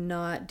she did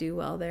not do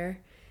well there.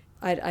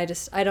 I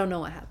don't know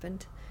what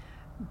happened.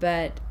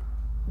 But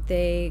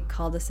they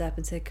called us up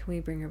and said, can we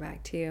bring her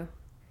back to you?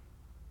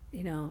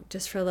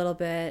 Just for a little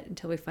bit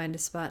until we find a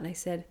spot. And I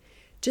said,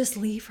 just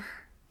leave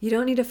her. You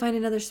don't need to find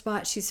another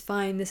spot. She's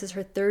fine. This is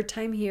her 3rd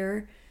time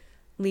here.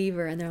 Leave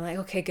her. And they're like,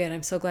 okay, good.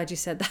 I'm so glad you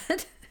said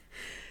that.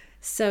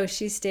 So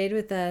she stayed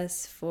with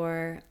us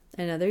for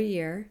another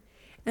year.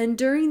 And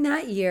during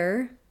that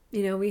year,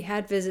 we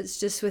had visits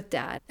just with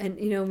Dad. And,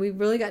 we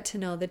really got to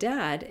know the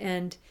dad.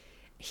 And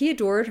he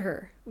adored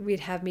her.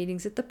 We'd have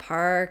meetings at the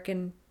park,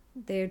 and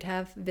they would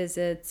have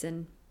visits.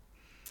 And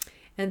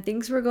And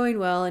things were going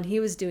well, and he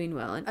was doing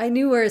well. And I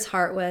knew where his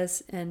heart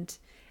was, and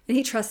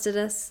he trusted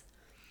us.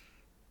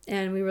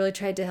 And we really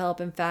tried to help.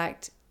 In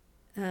fact,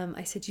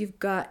 I said,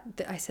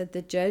 I said,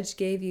 the judge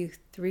gave you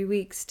 3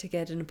 weeks to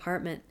get an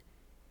apartment.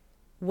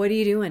 What are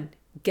you doing?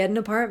 Get an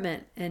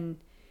apartment. And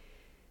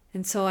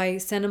so I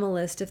sent him a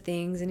list of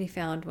things, and he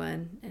found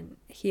one, and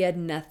he had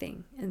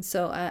nothing. And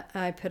so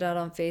I put out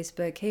on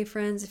Facebook, hey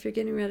friends, if you're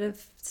getting rid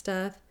of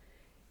stuff,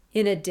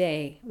 in a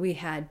day, we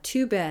had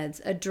 2 beds,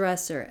 a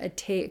dresser, a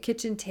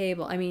kitchen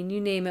table. I mean, you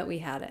name it, we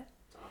had it.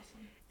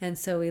 Awesome. And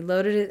so we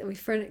loaded it. We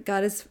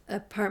got his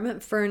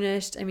apartment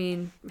furnished. I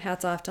mean,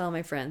 hats off to all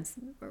my friends.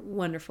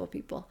 Wonderful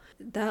people.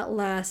 That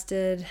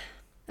lasted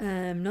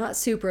not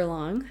super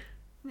long.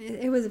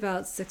 It was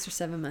about 6 or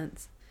 7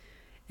 months.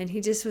 And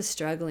he just was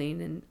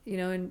struggling. And,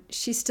 and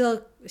she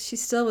still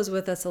was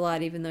with us a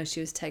lot, even though she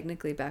was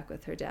technically back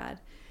with her dad.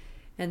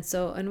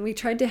 And we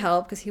tried to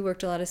help because he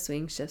worked a lot of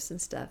swing shifts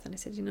and stuff. And I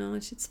said,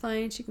 it's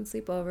fine. She can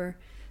sleep over.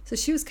 So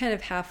she was kind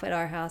of half at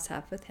our house,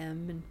 half with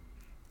him.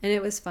 And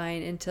it was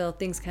fine until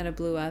things kind of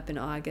blew up in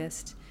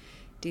August.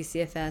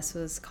 DCFS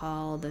was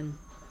called, and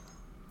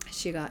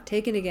she got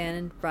taken again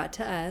and brought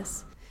to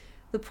us.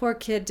 The poor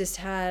kid just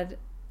had,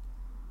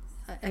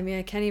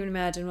 I can't even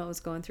imagine what was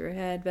going through her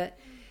head, but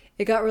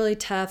it got really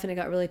tough, and it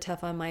got really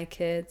tough on my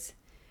kids.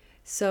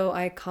 So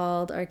I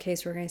called our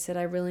caseworker and I said,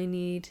 I really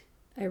need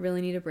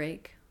a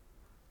break.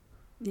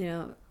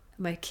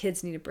 My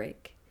kids need a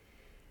break.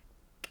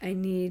 I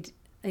need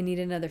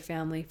another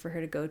family for her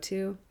to go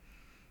to.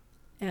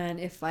 And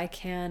if I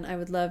can, I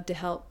would love to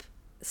help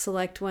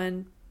select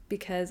one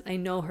because I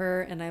know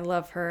her and I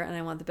love her and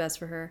I want the best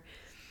for her.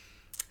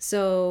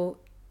 So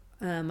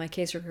my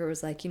caseworker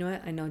was like, you know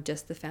what? I know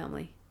just the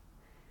family.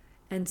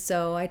 And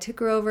so I took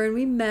her over and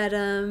we met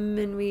them,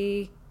 and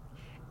we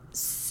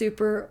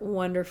super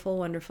wonderful,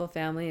 wonderful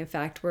family. In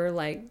fact, we're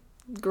like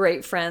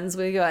great friends.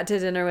 We go out to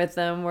dinner with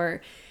them.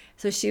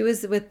 So she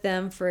was with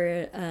them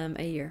for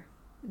a year.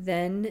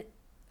 Then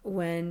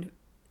when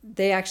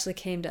they actually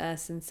came to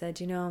us and said,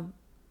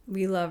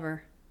 we love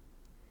her,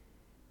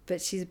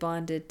 but she's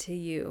bonded to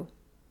you.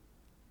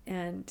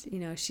 And,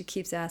 she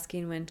keeps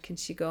asking when can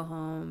she go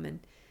home, and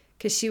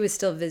because she was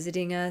still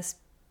visiting us.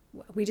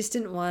 We just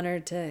didn't want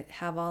her to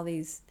have all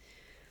these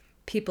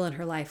people in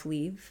her life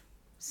leave.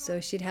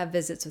 So she'd have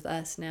visits with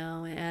us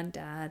now and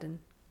Dad. And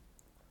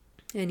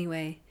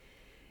anyway,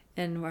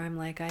 and where I'm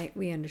like,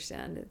 we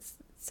understand.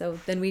 So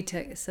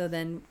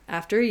then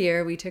after a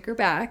year, we took her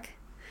back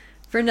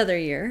for another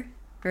year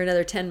or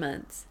another 10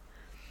 months.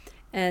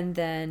 And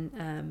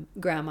then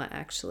Grandma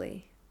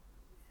actually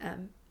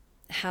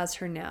has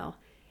her now.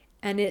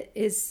 And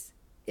that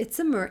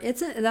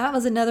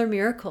was another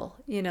miracle,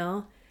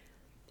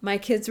 My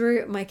kids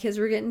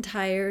were getting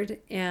tired,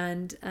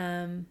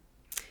 and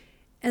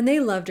they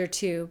loved her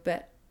too,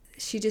 but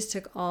she just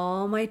took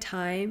all my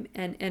time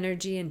and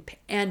energy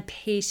and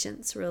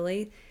patience,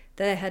 really,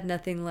 that I had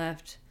nothing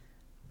left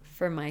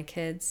for my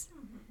kids.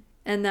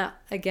 And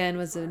that, again,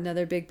 was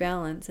another big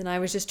balance. And I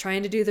was just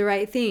trying to do the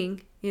right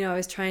thing. I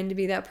was trying to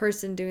be that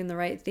person doing the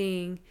right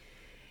thing,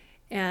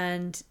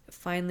 and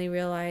finally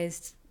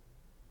realized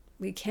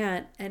we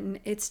can't. And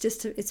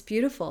it's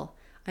beautiful.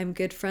 I'm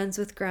good friends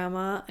with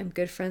Grandma. I'm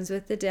good friends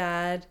with the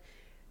dad,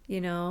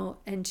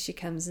 and she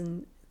comes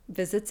and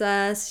visits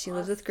us. She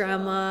lives with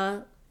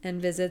Grandma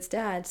and visits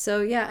Dad.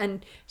 So yeah,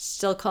 and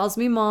still calls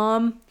me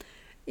Mom,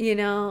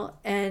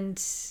 and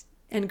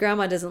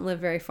Grandma doesn't live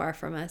very far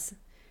from us.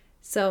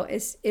 So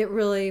it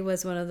really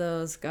was one of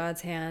those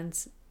God's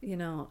hands,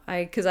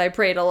 because I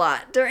prayed a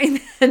lot during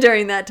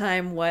that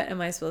time. What am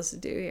I supposed to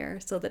do here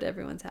so that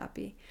everyone's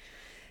happy?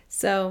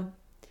 So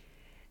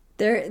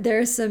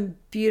there's some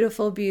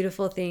beautiful,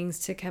 beautiful things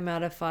to come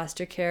out of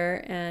foster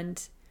care. And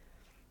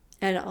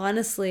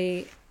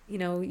honestly,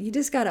 you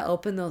just got to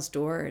open those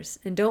doors,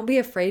 and don't be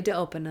afraid to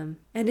open them.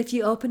 And if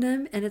you open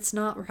them and it's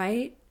not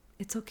right,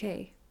 it's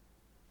okay.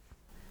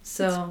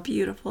 So that's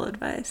beautiful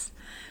advice.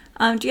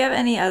 Do you have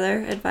any other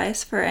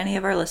advice for any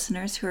of our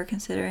listeners who are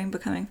considering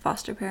becoming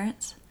foster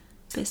parents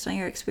based on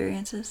your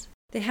experiences?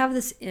 They have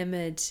this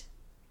image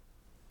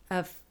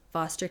of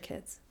foster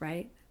kids,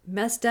 right?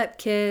 Messed up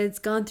kids,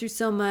 gone through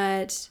so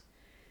much.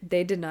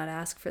 They did not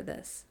ask for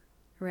this,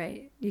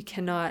 right? You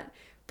cannot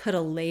put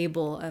a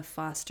label of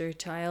foster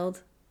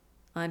child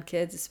on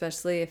kids,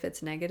 especially if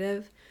it's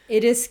negative.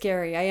 It is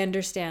scary. I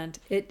understand.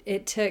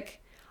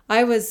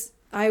 I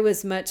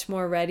was much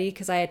more ready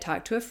because I had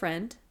talked to a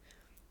friend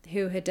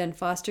who had done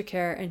foster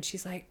care, and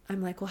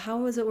I'm like, well, how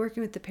was it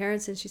working with the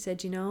parents? And she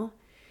said,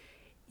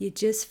 you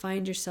just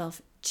find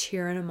yourself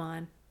cheering them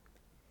on.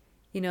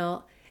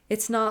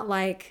 It's not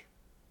like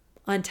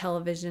on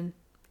television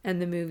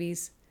and the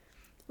movies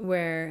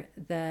where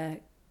the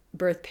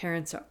birth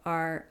parents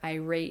are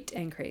irate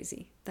and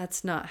crazy.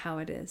 That's not how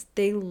it is.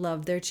 They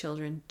love their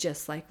children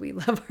just like we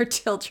love our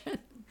children,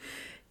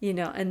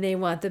 and they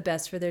want the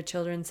best for their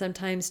children.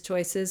 Sometimes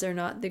choices are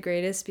not the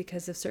greatest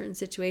because of certain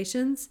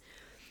situations,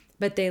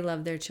 but they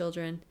love their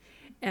children.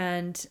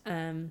 And,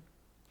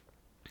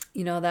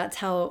 that's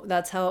how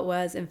it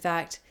was. In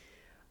fact,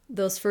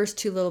 those first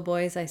two little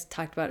boys I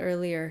talked about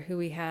earlier, who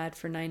we had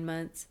for 9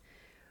 months,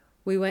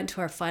 we went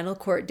to our final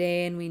court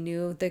day, and we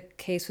knew the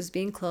case was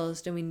being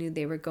closed, and we knew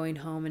they were going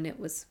home, and it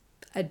was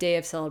a day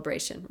of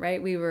celebration,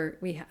 right?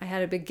 I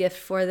had a big gift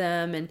for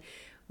them, and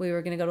we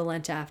were going to go to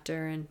lunch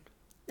after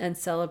and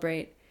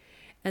celebrate.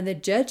 And the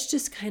judge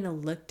just kind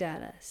of looked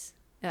at us,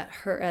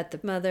 at the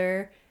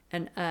mother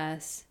and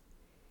us,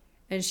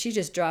 and she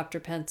just dropped her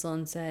pencil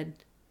and said,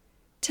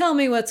 "Tell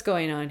me what's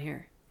going on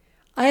here.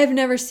 I have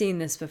never seen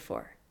this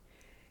before.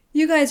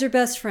 You guys are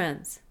best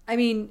friends. I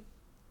mean,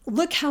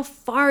 look how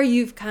far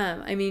you've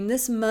come." I mean,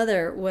 this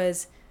mother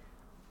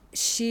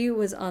she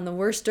was on the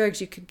worst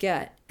drugs you could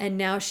get. And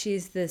now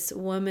she's this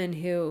woman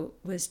who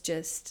was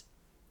just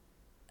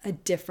a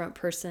different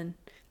person.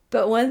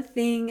 But one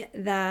thing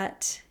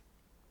that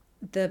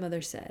the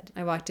mother said,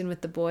 I walked in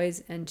with the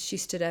boys, and she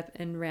stood up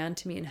and ran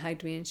to me and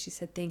hugged me, and she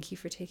said, "Thank you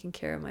for taking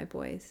care of my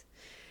boys."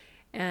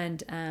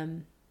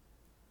 And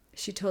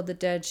she told the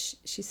judge,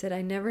 she said,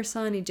 "I never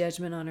saw any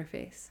judgment on her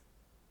face."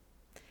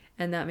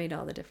 And that made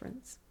all the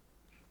difference.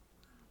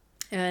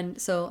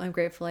 And so I'm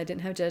grateful I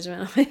didn't have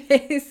judgment on my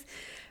face,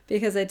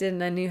 because I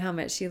didn't. I knew how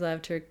much she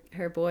loved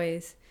her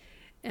boys.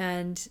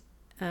 And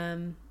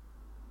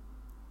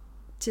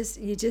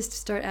you just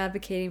start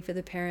advocating for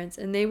the parents,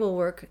 and they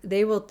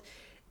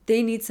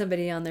need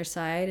somebody on their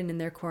side and in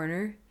their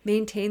corner.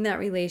 Maintain that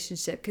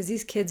relationship, because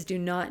these kids do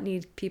not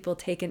need people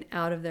taken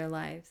out of their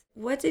lives.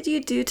 What did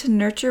you do to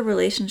nurture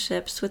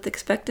relationships with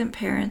expectant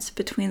parents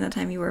between the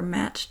time you were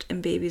matched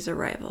and baby's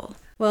arrival?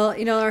 Well,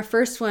 our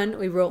first one,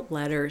 we wrote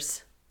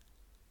letters.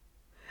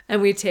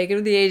 And we'd take them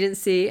to the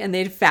agency, and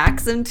they'd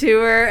fax them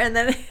to her, and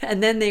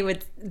then they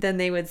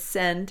would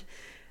send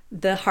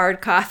the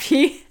hard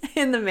copy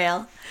in the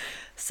mail.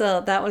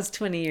 So that was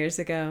 20 years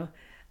ago.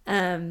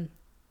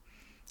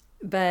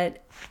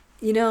 But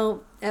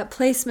at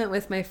placement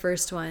with my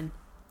first one,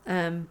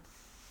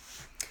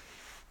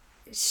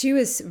 she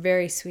was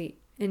very sweet,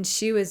 and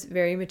she was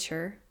very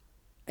mature.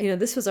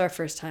 This was our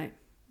first time.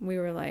 We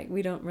were like,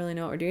 we don't really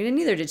know what we're doing, and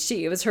neither did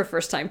she. It was her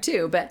first time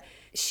too, but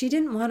she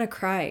didn't want to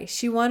cry.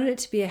 She wanted it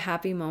to be a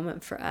happy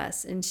moment for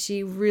us, and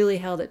she really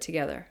held it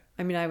together.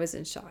 I mean, I was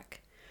in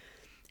shock.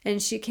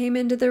 And she came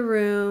into the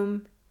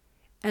room,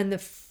 and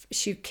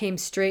she came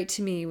straight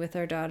to me with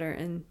our daughter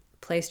and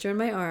placed her in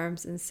my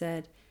arms and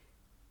said,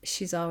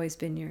 "She's always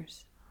been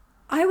yours."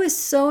 I was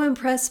so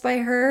impressed by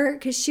her,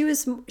 because she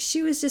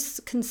was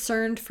just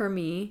concerned for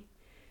me,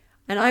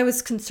 and I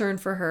was concerned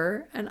for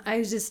her, and I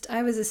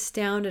was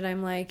astounded.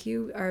 I'm like,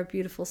 "You are a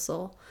beautiful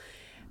soul."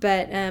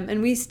 But,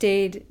 and we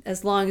stayed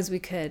as long as we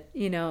could.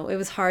 It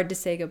was hard to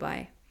say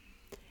goodbye.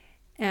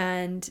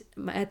 And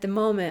at the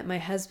moment, my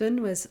husband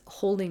was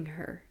holding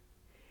her.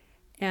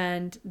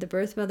 And the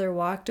birth mother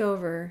walked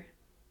over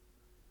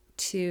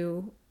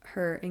to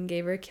her and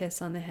gave her a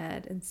kiss on the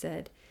head and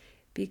said,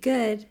 "Be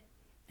good,"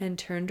 and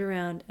turned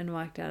around and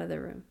walked out of the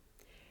room.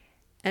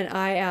 And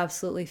I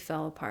absolutely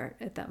fell apart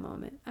at that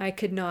moment. I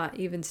could not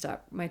even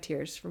stop my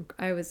tears.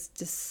 I was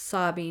just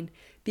sobbing,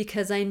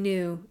 because I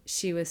knew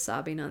she was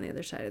sobbing on the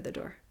other side of the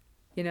door.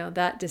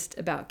 That just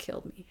about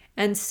killed me.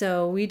 And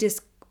so we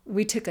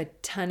took a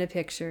ton of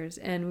pictures,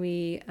 and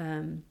we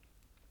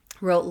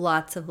wrote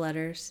lots of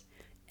letters.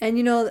 And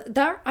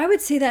that I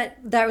would say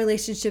that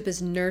relationship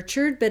is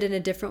nurtured, but in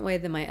a different way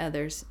than my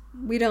others.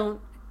 We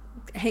don't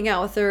hang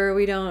out with her.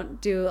 We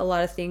don't do a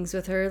lot of things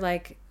with her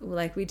like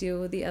we do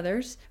with the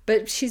others.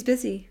 But she's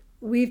busy.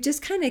 We've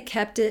just kind of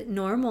kept it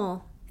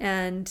normal.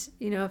 And,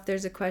 if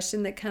there's a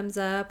question that comes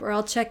up, or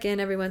I'll check in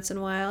every once in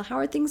a while, how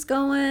are things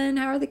going?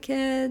 How are the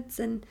kids?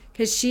 And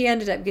because she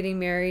ended up getting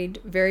married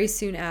very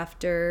soon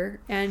after,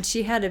 and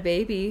she had a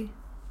baby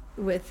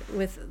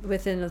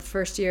within the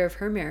first year of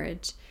her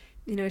marriage.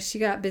 She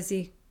got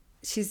busy.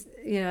 She's,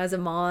 as a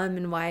mom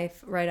and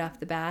wife right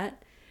off the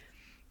bat.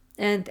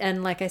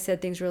 And like I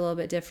said, things were a little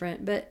bit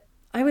different, but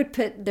I would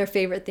put their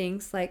favorite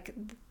things, like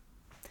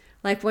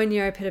one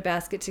year I put a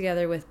basket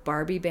together with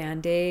Barbie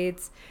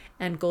Band-Aids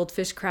and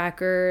goldfish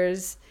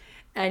crackers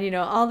and,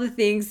 all the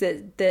things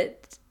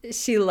that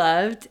she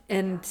loved,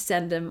 and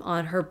send them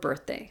on her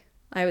birthday.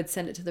 I would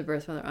send it to the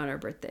birth mother on her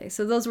birthday.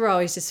 So those were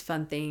always just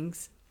fun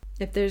things.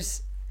 If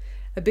there's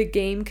a big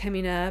game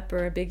coming up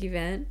or a big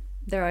event,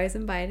 they're always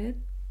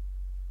invited.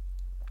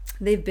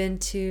 They've been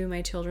to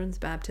my children's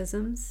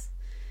baptisms.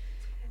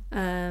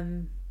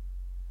 And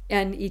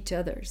each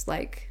other's,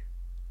 like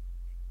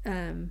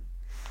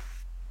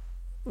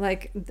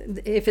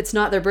if it's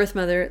not their birth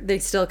mother, they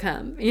still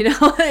come. We've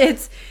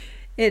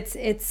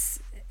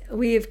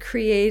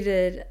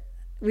created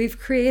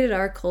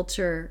our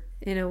culture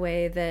in a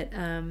way that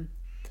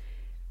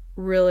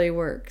really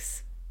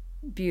works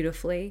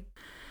beautifully.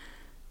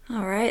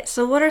 All right.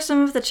 So what are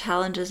some of the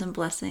challenges and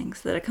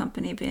blessings that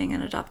accompany being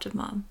an adoptive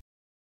mom?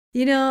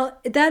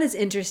 That is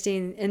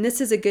interesting. And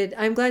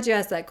I'm glad you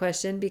asked that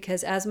question,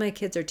 because as my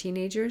kids are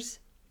teenagers,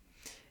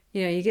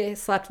 you get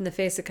slapped in the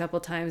face a couple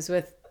times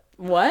with,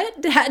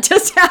 what? That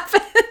just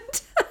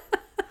happened.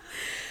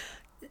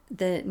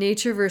 The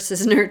nature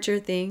versus nurture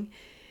thing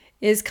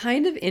is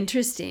kind of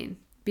interesting,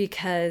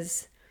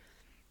 because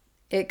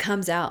it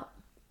comes out.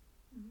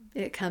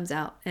 It comes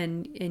out,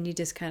 and you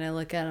just kind of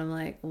look at them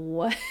like,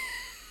 what?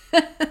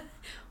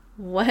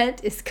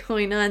 What is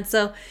going on?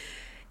 So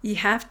you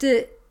have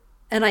to,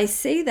 and I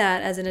say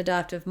that as an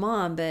adoptive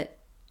mom, but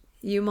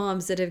you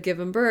moms that have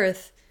given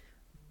birth,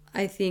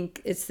 I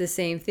think it's the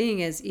same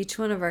thing as each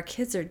one of our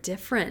kids are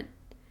different.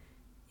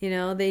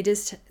 They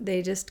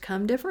just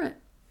come different.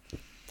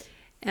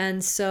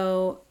 And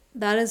so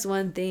that is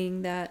one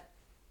thing that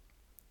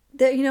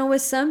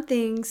with some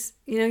things,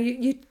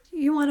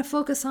 you want to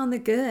focus on the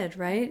good,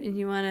 right?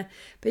 And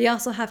but you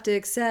also have to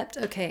accept,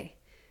 okay,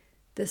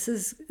 this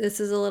is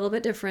a little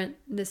bit different.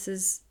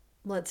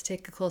 Let's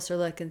take a closer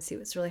look and see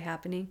what's really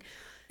happening.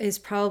 Is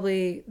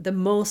probably the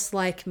most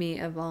like me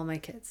of all my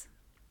kids.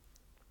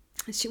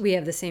 We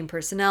have the same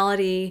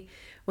personality.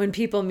 When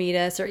people meet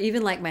us, or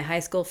even like my high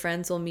school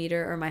friends will meet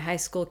her, or my high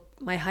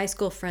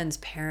school friends'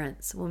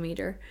 parents will meet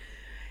her,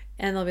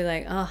 and they'll be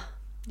like, "Oh,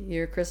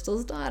 you're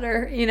Crystal's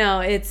daughter."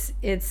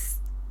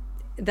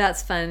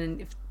 That's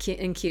fun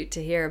and cute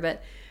to hear,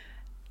 but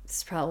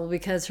it's probably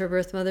because her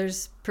birth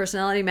mother's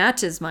personality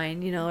matches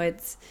mine.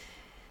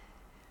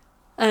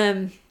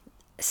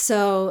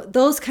 So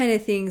those kind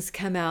of things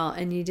come out,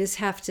 and you just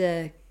have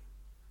to,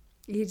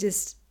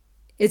 it's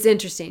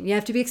interesting. You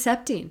have to be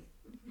accepting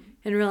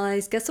and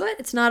realize, guess what?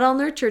 It's not all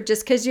nurtured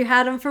just because you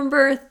had them from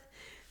birth.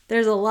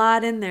 There's a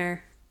lot in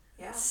there.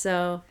 Yeah.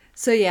 So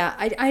yeah,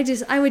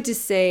 I would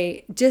just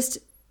say, just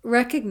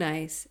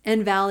recognize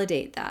and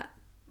validate that.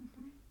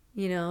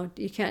 You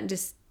can't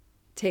just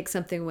take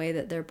something away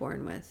that they're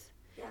born with.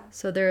 Yeah.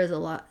 So there is a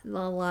lot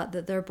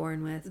that they're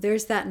born with.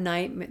 There's that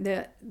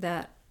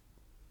that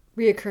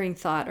reoccurring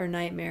thought or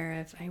nightmare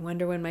of, I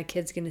wonder when my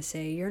kid's going to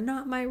say, "You're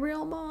not my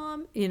real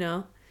mom."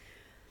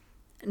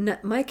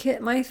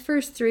 My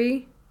first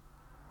three,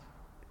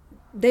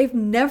 they've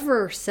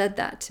never said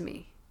that to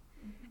me,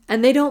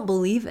 and they don't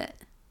believe it.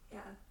 Yeah.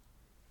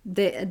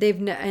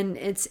 And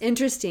it's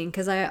interesting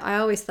because I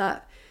always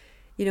thought,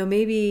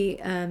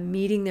 maybe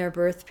meeting their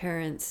birth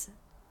parents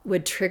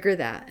would trigger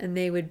that, and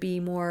they would be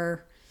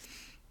more.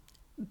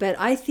 But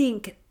I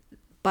think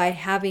by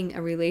having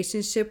a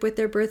relationship with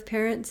their birth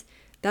parents,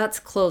 that's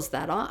closed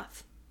that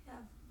off. Yeah.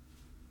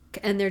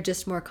 And they're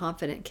just more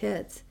confident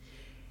kids.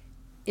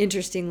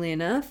 Interestingly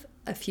enough,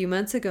 a few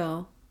months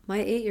ago, my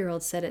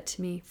 8-year-old said it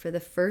to me for the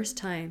first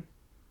time.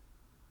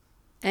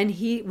 And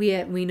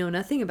we know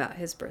nothing about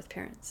his birth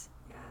parents.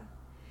 Yeah.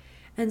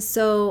 And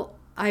so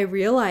I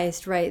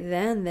realized right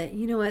then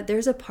that,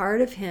 there's a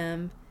part of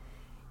him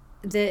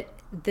that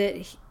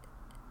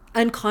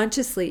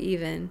unconsciously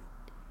even,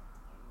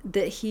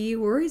 that he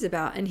worries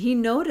about, and he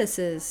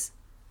notices.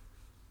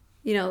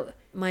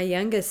 My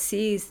youngest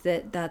sees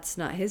that that's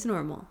not his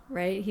normal,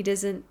 right?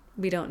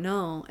 We don't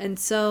know. And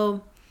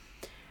so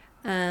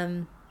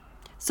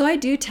I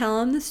do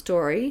tell him the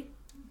story.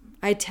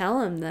 I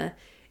tell him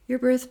your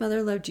birth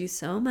mother loved you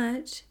so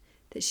much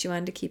that she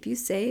wanted to keep you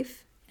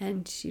safe,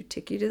 and she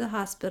took you to the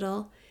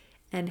hospital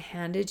and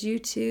handed you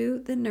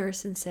to the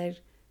nurse and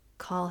said,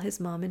 call his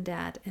mom and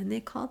dad. And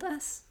they called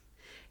us.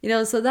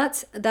 So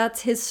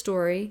that's his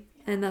story,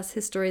 and that's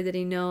his story that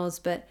he knows.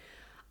 But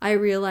I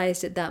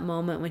realized at that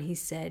moment when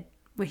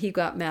he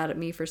got mad at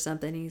me for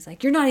something, he's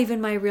like, "You're not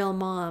even my real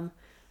mom."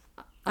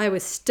 I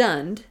was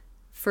stunned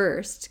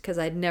first because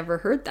I'd never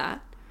heard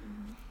that.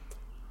 Mm-hmm.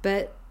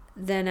 But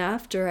then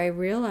after I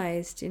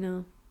realized,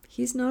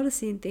 he's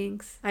noticing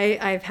things.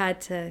 I've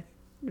had to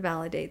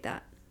validate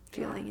that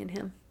feeling in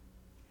him.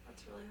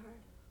 That's really hard.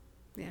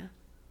 Yeah.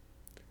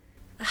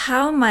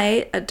 How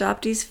might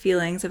adoptees'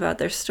 feelings about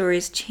their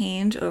stories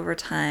change over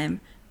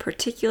time,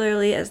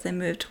 particularly as they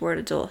move toward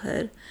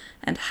adulthood?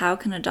 And how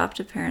can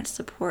adoptive parents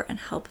support and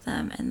help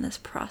them in this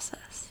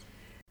process?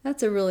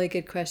 That's a really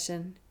good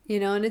question.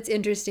 And it's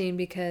interesting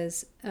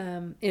because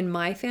in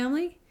my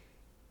family,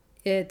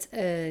 it's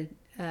a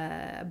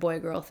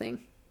boy-girl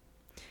thing.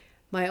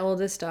 My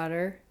oldest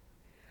daughter,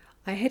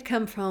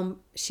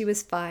 she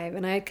was 5,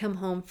 and I had come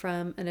home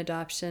from an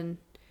adoption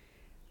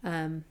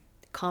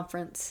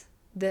conference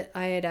that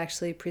I had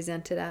actually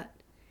presented at.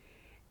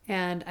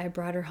 And I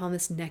brought her home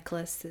this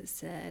necklace that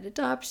said,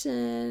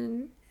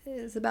 "Adoption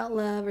is about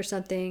love," or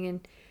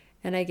something.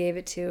 And I gave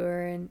it to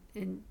her, and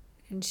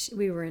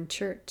we were in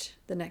church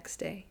the next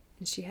day,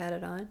 and she had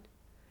it on.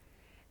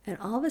 And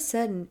all of a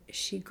sudden,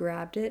 she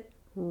grabbed it,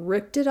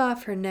 ripped it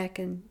off her neck,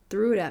 and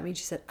threw it at me.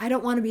 She said, "I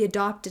don't want to be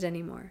adopted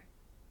anymore."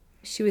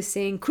 She was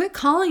saying, "Quit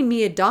calling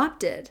me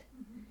adopted.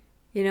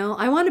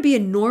 I want to be a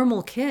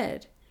normal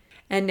kid."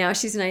 And now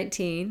she's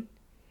 19.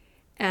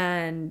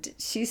 And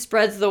she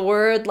spreads the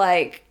word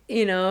and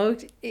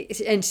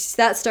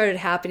that started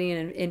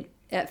happening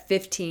at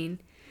 15,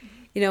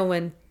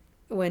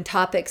 when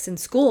topics in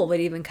school would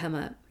even come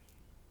up.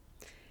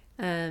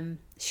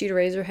 She'd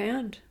raise her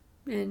hand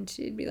and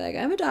she'd be like,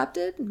 "I'm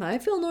adopted. I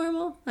feel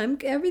normal.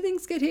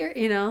 Everything's good here,"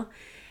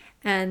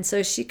 And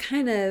so she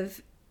kind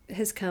of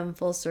has come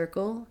full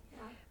circle.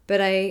 Yeah.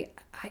 But I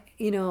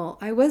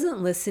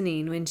wasn't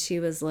listening when she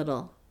was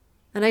little,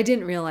 and I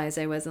didn't realize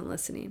I wasn't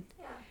listening.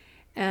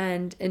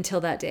 And until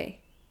that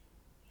day.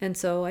 And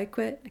so I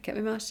quit. I kept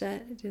my mouth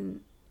shut. I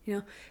didn't,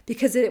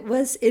 because it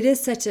is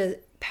such a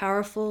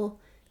powerful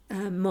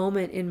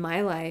moment in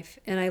my life.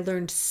 And I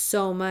learned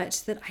so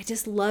much that I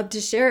just love to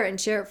share it and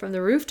share it from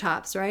the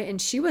rooftops, right?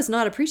 And she was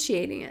not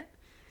appreciating it.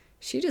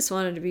 She just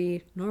wanted to be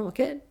a normal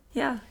kid.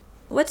 Yeah.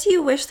 What do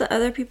you wish that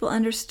other people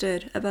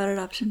understood about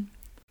adoption?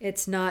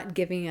 It's not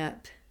giving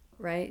up,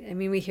 right? I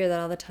mean, we hear that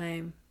all the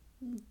time,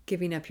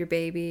 giving up your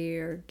baby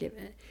or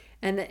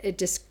and it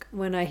just,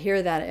 when I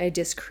hear that, I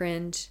just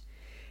cringe,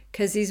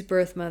 because these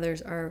birth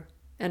mothers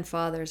and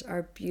fathers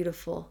are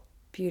beautiful,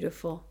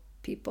 beautiful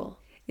people.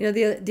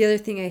 The other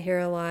thing I hear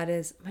a lot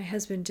is, my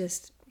husband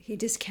he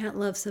just can't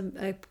love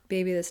a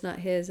baby that's not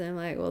his. And I'm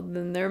like, well,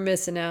 then they're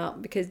missing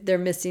out, because they're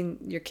missing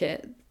your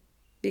kid,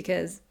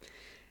 because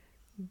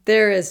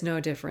there is no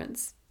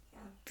difference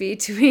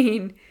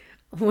between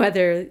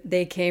whether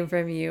they came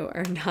from you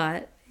or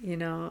not,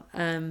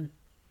 and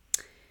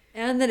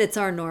that it's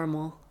our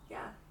normal.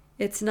 Yeah.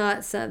 It's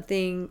not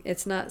something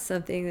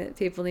that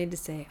people need to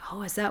say,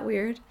 oh, is that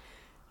weird?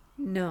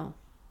 No.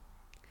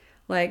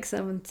 Like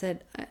someone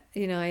said, I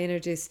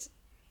introduced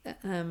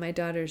my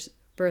daughter's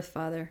birth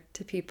father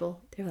to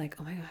people. They were like,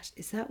 oh my gosh,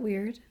 is that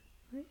weird?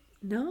 Like,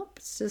 nope,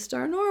 it's just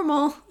our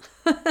normal.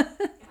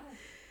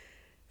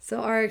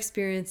 So our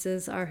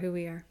experiences are who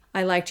we are.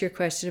 I liked your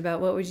question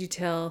about what would you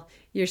tell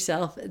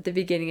yourself at the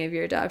beginning of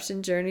your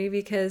adoption journey,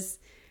 because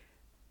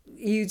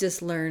you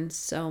just learn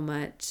so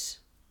much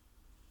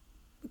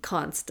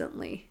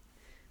constantly,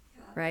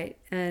 right?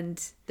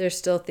 And there's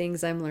still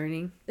things I'm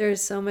learning.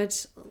 There's so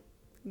much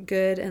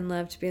good and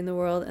love to be in the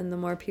world, and the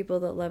more people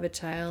that love a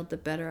child, the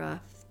better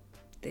off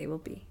they will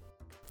be.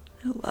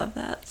 I love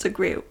that. It's a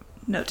great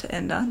note to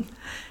end on.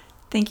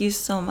 Thank you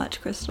so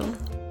much, Crystal.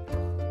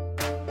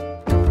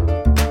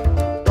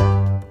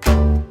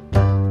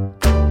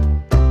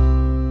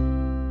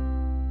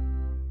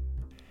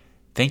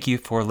 Thank you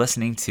for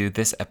listening to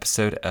this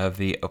episode of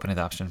the Open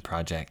Adoption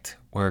Project.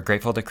 We're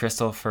grateful to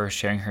Crystal for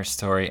sharing her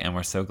story, and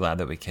we're so glad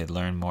that we could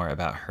learn more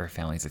about her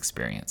family's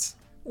experience.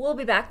 We'll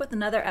be back with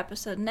another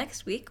episode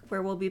next week,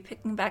 where we'll be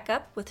picking back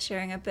up with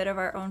sharing a bit of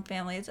our own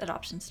family's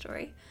adoption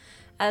story.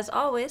 As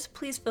always,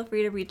 please feel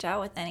free to reach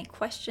out with any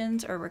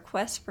questions or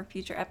requests for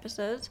future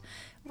episodes.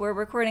 We're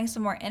recording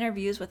some more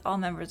interviews with all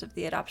members of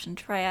the Adoption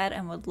Triad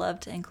and would love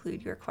to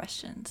include your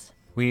questions.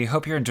 We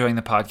hope you're enjoying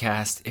the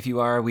podcast. If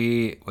you are,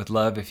 we would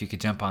love if you could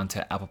jump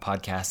onto Apple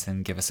Podcasts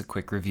and give us a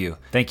quick review.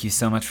 Thank you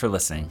so much for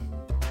listening.